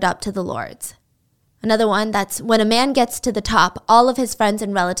not served up to the lords." Another one that's, "When a man gets to the top, all of his friends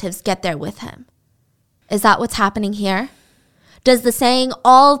and relatives get there with him." Is that what's happening here? Does the saying,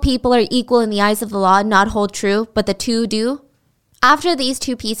 "all people are equal in the eyes of the law," not hold true, but the 2 do? After these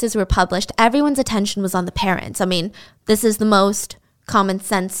 2 pieces were published, everyone's attention was on the parents. I mean, this is the most common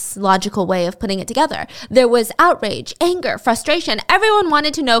sense, logical way of putting it together. There was outrage, anger, frustration. Everyone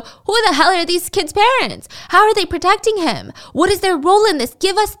wanted to know, who the hell are these kids' parents? How are they protecting him? What is their role in this?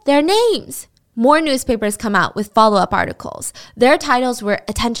 Give us their names. More newspapers come out with follow-up articles. Their titles were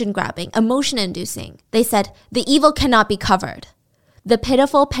attention-grabbing, emotion-inducing. They said, "The evil cannot be covered. The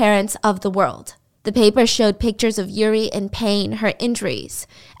pitiful parents of the world." The paper showed pictures of Yuri in pain, her injuries.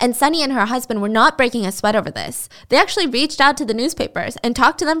 And Sunny and her husband were not breaking a sweat over this. They actually reached out to the newspapers and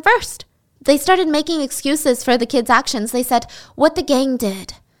talked to them first. They started making excuses for the kids' actions. They said, what the gang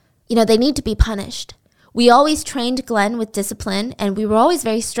did, they need to be punished. We always trained Glenn with discipline, and we were always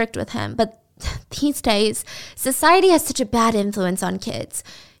very strict with him. But these days, society has such a bad influence on kids.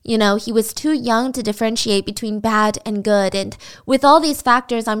 He was too young to differentiate between bad and good. And with all these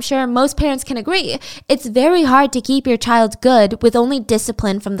factors, I'm sure most parents can agree, it's very hard to keep your child good with only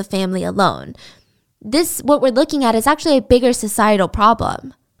discipline from the family alone. What we're looking at is actually a bigger societal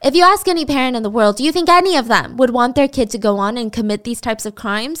problem. If you ask any parent in the world, do you think any of them would want their kid to go on and commit these types of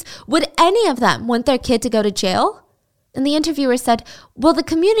crimes? Would any of them want their kid to go to jail? And the interviewer said, well, the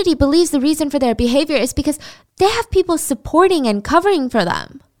community believes the reason for their behavior is because they have people supporting and covering for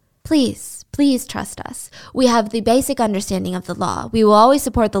them. Please trust us. We have the basic understanding of the law. We will always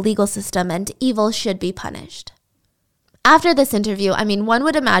support the legal system, and evil should be punished. After this interview, one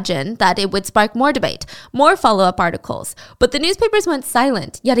would imagine that it would spark more debate, more follow-up articles, but the newspapers went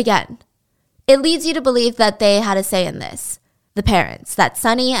silent yet again. It leads you to believe that they had a say in this. The parents, that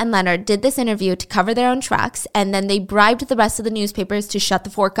Sunny and Leonard did this interview to cover their own tracks, and then they bribed the rest of the newspapers to shut the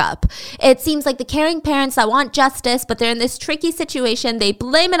fork up. It seems like the caring parents that want justice, but they're in this tricky situation, they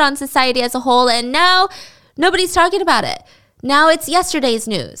blame it on society as a whole, and now nobody's talking about it. Now it's yesterday's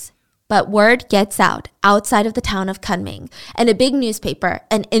news. But word gets out outside of the town of Kunming, and a big newspaper,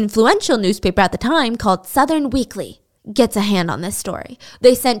 an influential newspaper at the time called Southern Weekly, gets a hand on this story.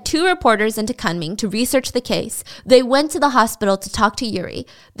 They sent 2 reporters into Kunming to research the case. They went to the hospital to talk to Yuri.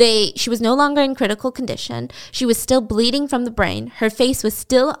 She was no longer in critical condition. She was still bleeding from the brain. Her face was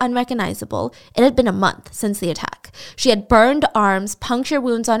still unrecognizable. It had been a month since the attack. She had burned arms, puncture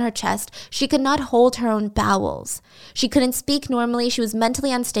wounds on her chest. She could not hold her own bowels. She couldn't speak normally. She was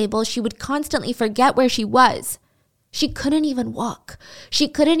mentally unstable. She would constantly forget where she was. She couldn't even walk. She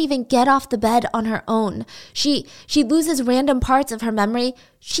couldn't even get off the bed on her own. She loses random parts of her memory.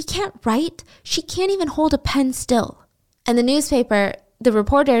 She can't write. She can't even hold a pen still. And the newspaper, the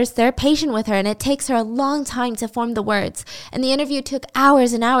reporters, they're patient with her, and it takes her a long time to form the words. And the interview took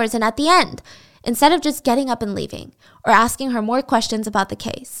hours and hours, and at the end, instead of just getting up and leaving or asking her more questions about the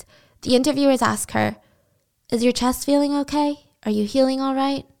case, the interviewers ask her, "Is your chest feeling okay? Are you healing all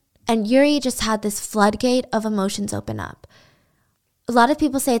right?" And Yuri just had this floodgate of emotions open up. A lot of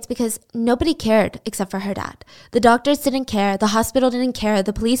people say it's because nobody cared except for her dad. The doctors didn't care. The hospital didn't care.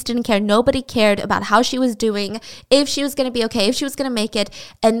 The police didn't care. Nobody cared about how she was doing, if she was going to be okay, if she was going to make it.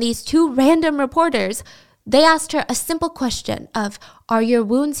 And these 2 random reporters, they asked her a simple question of, are your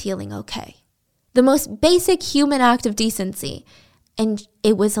wounds healing okay? The most basic human act of decency. And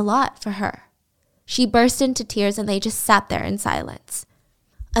it was a lot for her. She burst into tears, and they just sat there in silence.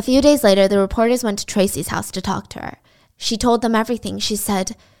 A few days later, the reporters went to Tracy's house to talk to her. She told them everything. She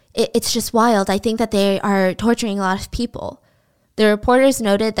said, it's just wild. I think that they are torturing a lot of people. The reporters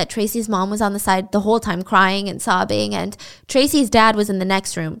noted that Tracy's mom was on the side the whole time crying and sobbing, and Tracy's dad was in the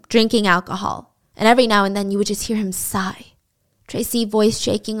next room drinking alcohol. And every now and then you would just hear him sigh. Tracy, voice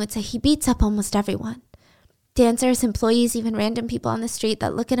shaking, would say he beats up almost everyone. Dancers, employees, even random people on the street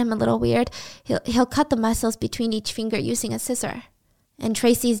that look at him a little weird, he'll cut the muscles between each finger using a scissor. And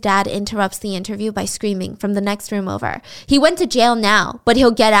Tracy's dad interrupts the interview by screaming from the next room over. He went to jail now, but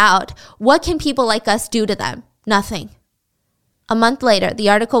he'll get out. What can people like us do to them? Nothing. A month later, the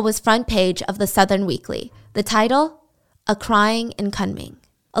article was front page of the Southern Weekly. The title? A Crying in Kunming.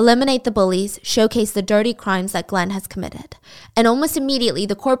 Eliminate the bullies, showcase the dirty crimes that Glenn has committed. And almost immediately,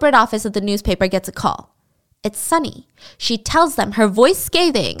 the corporate office of the newspaper gets a call. It's Sunny. She tells them, her voice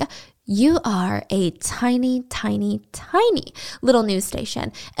scathing, "You are a tiny, tiny, tiny little news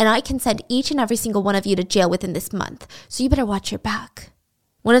station, and I can send each and every single one of you to jail within this month, so you better watch your back."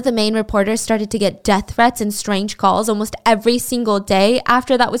 One of the main reporters started to get death threats and strange calls almost every single day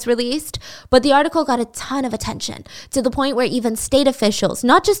after that was released, but the article got a ton of attention, to the point where even state officials,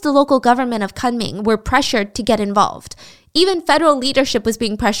 not just the local government of Kunming, were pressured to get involved. Even federal leadership was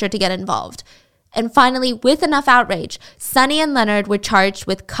being pressured to get involved. And finally, with enough outrage, Sunny and Leonard were charged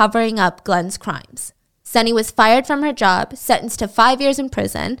with covering up Glenn's crimes. Sunny was fired from her job, sentenced to 5 years in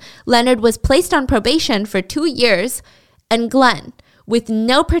prison. Leonard was placed on probation for 2 years. And Glenn, with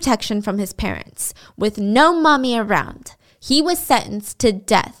no protection from his parents, with no mommy around, he was sentenced to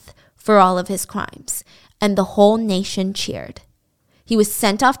death for all of his crimes. And the whole nation cheered. He was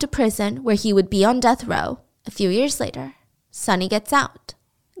sent off to prison where he would be on death row. A few years later, Sunny gets out.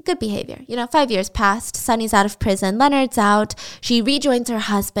 Good behavior. 5 years passed. Sunny's out of prison. Leonard's out. She rejoins her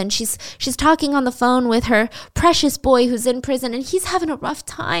husband. She's talking on the phone with her precious boy who's in prison, and he's having a rough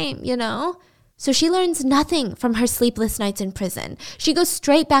time, So she learns nothing from her sleepless nights in prison. She goes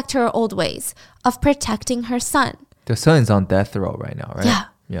straight back to her old ways of protecting her son. The son is on death row right now, right?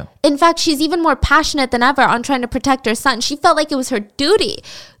 Yeah. In fact, she's even more passionate than ever on trying to protect her son. She felt like it was her duty.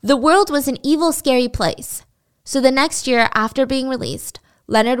 The world was an evil, scary place. So the next year, after being released,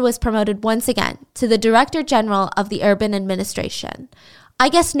 Leonard was promoted once again to the Director General of the Urban Administration. I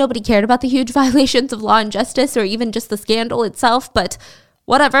guess nobody cared about the huge violations of law and justice or even just the scandal itself, but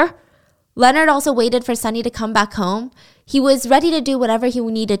whatever. Leonard also waited for Sunny to come back home. He was ready to do whatever he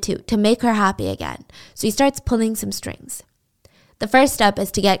needed to make her happy again. So he starts pulling some strings. The first step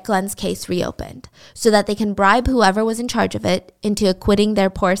is to get Glenn's case reopened so that they can bribe whoever was in charge of it into acquitting their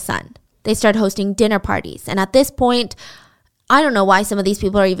poor son. They start hosting dinner parties, and at this point, I don't know why some of these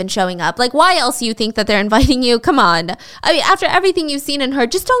people are even showing up. Like, why else do you think that they're inviting you? Come on. I mean, after everything you've seen and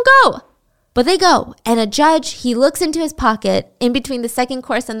heard, just don't go. But they go, and a judge, he looks into his pocket in between the second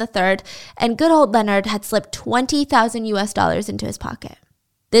course and the third, and good old Leonard had slipped $20,000 into his pocket.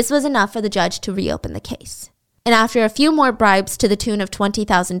 This was enough for the judge to reopen the case. And after a few more bribes to the tune of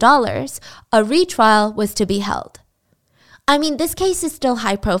 $20,000, a retrial was to be held. I mean, this case is still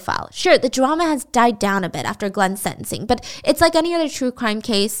high profile. Sure, the drama has died down a bit after Glenn's sentencing, but it's like any other true crime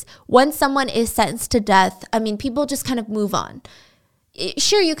case. Once someone is sentenced to death, people just kind of move on.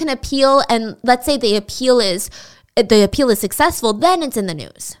 Sure, you can appeal, and let's say the appeal is successful, then it's in the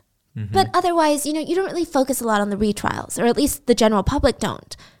news. Mm-hmm. But otherwise, you don't really focus a lot on the retrials, or at least the general public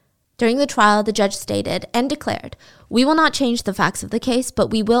don't. During the trial, the judge stated and declared, "We will not change the facts of the case,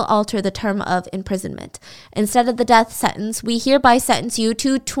 but we will alter the term of imprisonment. Instead of the death sentence, we hereby sentence you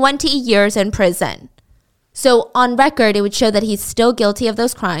to 20 years in prison." So on record, it would show that he's still guilty of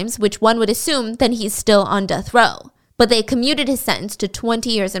those crimes, which one would assume then he's still on death row. But they commuted his sentence to 20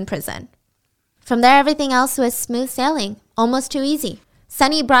 years in prison. From there, everything else was smooth sailing, almost too easy.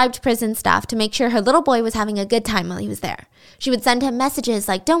 Sunny bribed prison staff to make sure her little boy was having a good time while he was there. She would send him messages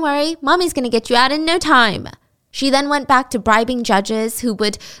like, "Don't worry, mommy's going to get you out in no time." She then went back to bribing judges who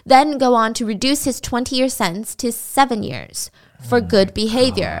would then go on to reduce his 20-year sentence to 7 years for good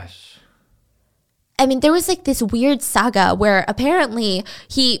behavior. Gosh. There was like this weird saga where apparently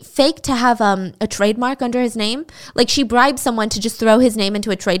he faked to have a trademark under his name. Like she bribed someone to just throw his name into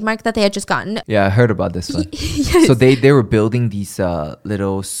a trademark that they had just gotten. Yeah, I heard about this one. Yes. So they were building these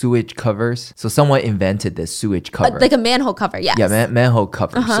little sewage covers. So someone invented this sewage cover. Like a manhole cover, yes. Yeah, manhole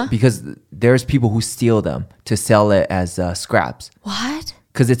covers. Uh-huh. Because there's people who steal them to sell it as scraps. What?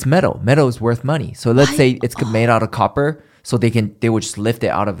 Because it's metal. Metal is worth money. So let's say it's made out of copper. So they would just lift it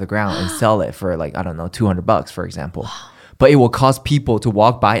out of the ground and sell it for like, I don't know, $200, for example. But it will cause people to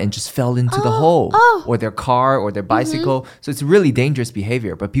walk by and just fell into the hole or their car or their bicycle. Mm-hmm. So it's really dangerous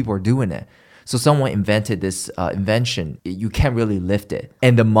behavior, but people are doing it. So someone invented this invention. You can't really lift it.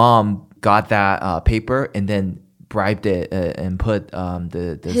 And the mom got that paper and then bribed it and put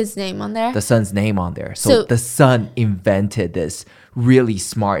his name on there, the son's name on there. So the son invented this really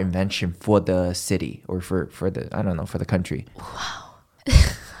smart invention for the city or for the, I don't know, for the country. Wow.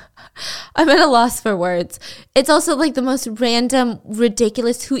 I'm at a loss for words. It's also like the most random,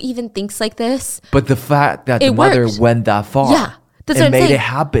 ridiculous, who even thinks like this? But the fact that the mother went that far. Yeah. That's what and I'm made saying. it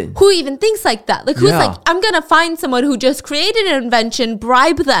happen. Who even thinks like that? Like, who's Yeah. like, I'm going to find someone who just created an invention,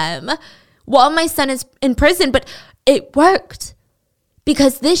 bribe them while my son is in prison. But it worked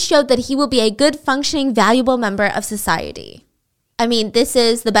because this showed that he will be a good, functioning, valuable member of society. I mean, this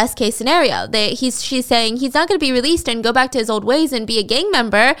is the best case scenario. She's saying he's not going to be released and go back to his old ways and be a gang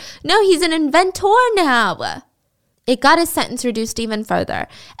member. No, he's an inventor now. It got his sentence reduced even further.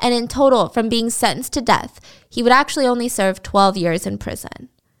 And in total, from being sentenced to death, he would actually only serve 12 years in prison.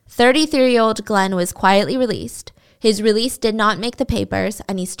 33-year-old Glenn was quietly released. His release did not make the papers,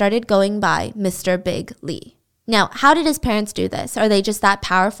 and he started going by Mr. Big Lee. Now, how did his parents do this? Are they just that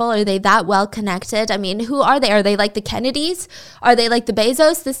powerful? Are they that well connected? I mean, who are they? Are they like the Kennedys? Are they like the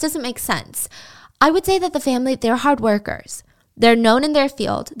Bezos? This doesn't make sense. I would say that the family, they're hard workers. They're known in their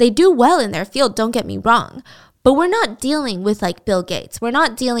field. They do well in their field, don't get me wrong. But we're not dealing with like Bill Gates. We're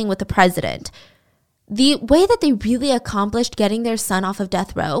not dealing with the president. The way that they really accomplished getting their son off of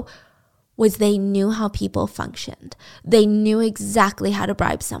death row was they knew how people functioned. They knew exactly how to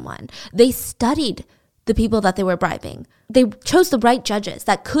bribe someone. They studied the people that they were bribing. They chose the right judges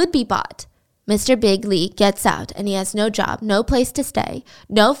that could be bought. Mr. Big Lee gets out and he has no job, no place to stay,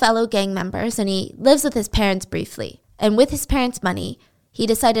 no fellow gang members, and he lives with his parents briefly. And with his parents' money, he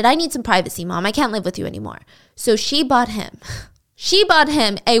decided, I need some privacy, Mom. I can't live with you anymore. So she bought him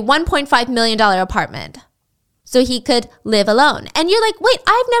a $1.5 million apartment so he could live alone. And you're like, wait,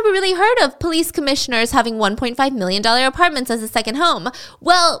 I've never really heard of police commissioners having $1.5 million apartments as a second home.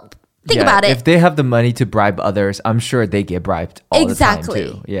 Well, think about it. If they have the money to bribe others, I'm sure they get bribed all the time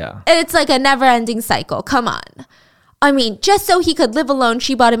too. Yeah. And it's like a never-ending cycle. Come on. I mean, just so he could live alone,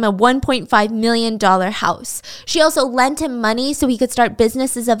 she bought him a $1.5 million house. She also lent him money so he could start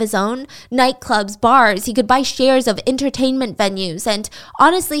businesses of his own, nightclubs, bars. He could buy shares of entertainment venues. And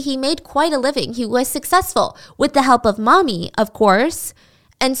honestly, he made quite a living. He was successful with the help of Mommy, of course.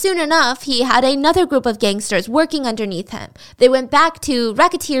 And soon enough, he had another group of gangsters working underneath him. They went back to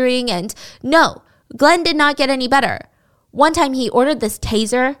racketeering, and no, Glenn did not get any better. One time he ordered this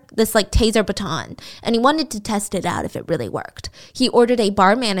taser baton, and he wanted to test it out if it really worked. He ordered a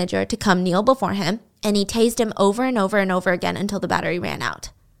bar manager to come kneel before him, and he tased him over and over and over again until the battery ran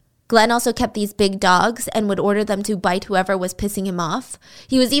out. Glenn also kept these big dogs and would order them to bite whoever was pissing him off.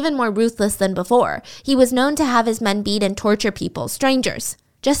 He was even more ruthless than before. He was known to have his men beat and torture people, strangers,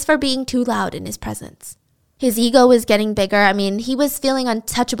 just for being too loud in his presence. His ego was getting bigger. I mean, he was feeling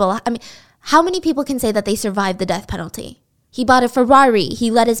untouchable. I mean, how many people can say that they survived the death penalty? He bought a Ferrari.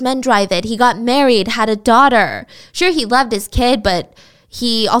 He let his men drive it. He got married, had a daughter. Sure, he loved his kid, but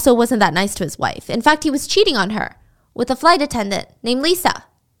he also wasn't that nice to his wife. In fact, he was cheating on her with a flight attendant named Lisa.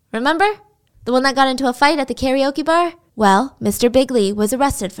 Remember? The one that got into a fight at the karaoke bar? Well, Mr. Big Lee was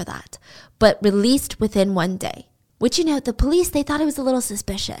arrested for that, but released within 1 day. Which, the police, they thought it was a little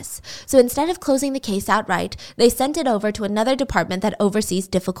suspicious. So instead of closing the case outright, they sent it over to another department that oversees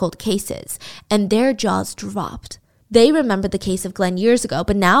difficult cases. And their jaws dropped. They remembered the case of Glenn years ago,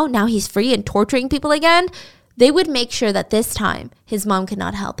 but now he's free and torturing people again. They would make sure that this time his mom could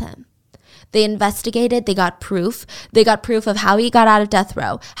not help him. They investigated, they got proof. They got proof of how he got out of death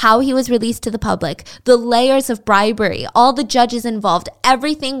row, how he was released to the public, the layers of bribery, all the judges involved,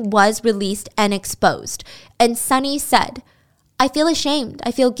 everything was released and exposed. And Sonny said, I feel ashamed.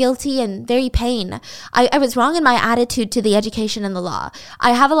 I feel guilty and very pain. I was wrong in my attitude to the education and the law.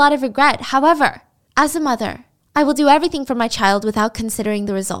 I have a lot of regret. However, as a mother, I will do everything for my child without considering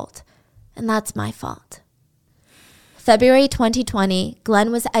the result. And that's my fault. February 2020,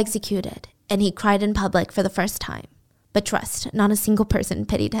 Glenn was executed, and he cried in public for the first time. But trust, not a single person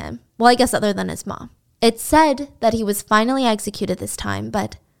pitied him. Well, I guess other than his mom. It's said that he was finally executed this time,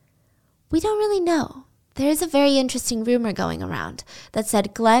 but we don't really know. There is a very interesting rumor going around that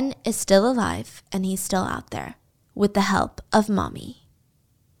said Glenn is still alive and he's still out there with the help of Mommy.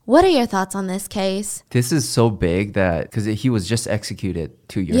 What are your thoughts on this case? This is so big that, because he was just executed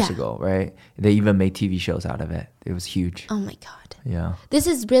 2 years ago, right? They even made TV shows out of it. It was huge. Oh my God. Yeah. This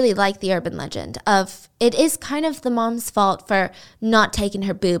is really like the urban legend of, it is kind of the mom's fault for not taking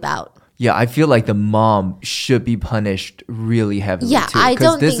her boob out. Yeah, I feel like the mom should be punished really heavily too. I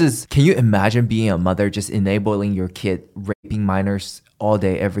don't think... Can you imagine being a mother just enabling your kid raping minors all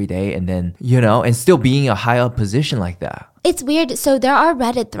day, every day, and then, and still being a high up position like that? It's weird. So there are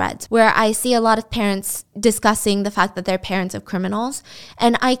Reddit threads where I see a lot of parents discussing the fact that they're parents of criminals.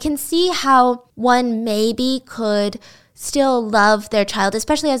 And I can see how one maybe could still love their child,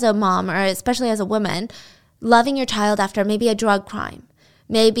 especially as a mom or especially as a woman, loving your child after maybe a drug crime,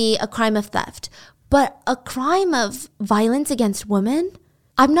 maybe a crime of theft. But a crime of violence against women?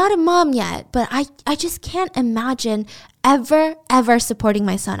 I'm not a mom yet, but I just can't imagine ever supporting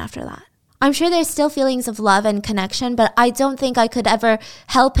my son after that. I'm sure there's still feelings of love and connection, but I don't think I could ever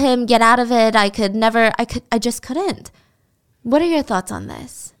help him get out of it. I just couldn't. What are your thoughts on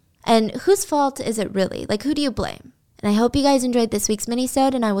this? And whose fault is it really? Like, who do you blame? And I hope you guys enjoyed this week's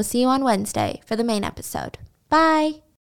mini-sode, and I will see you on Wednesday for the main episode. Bye!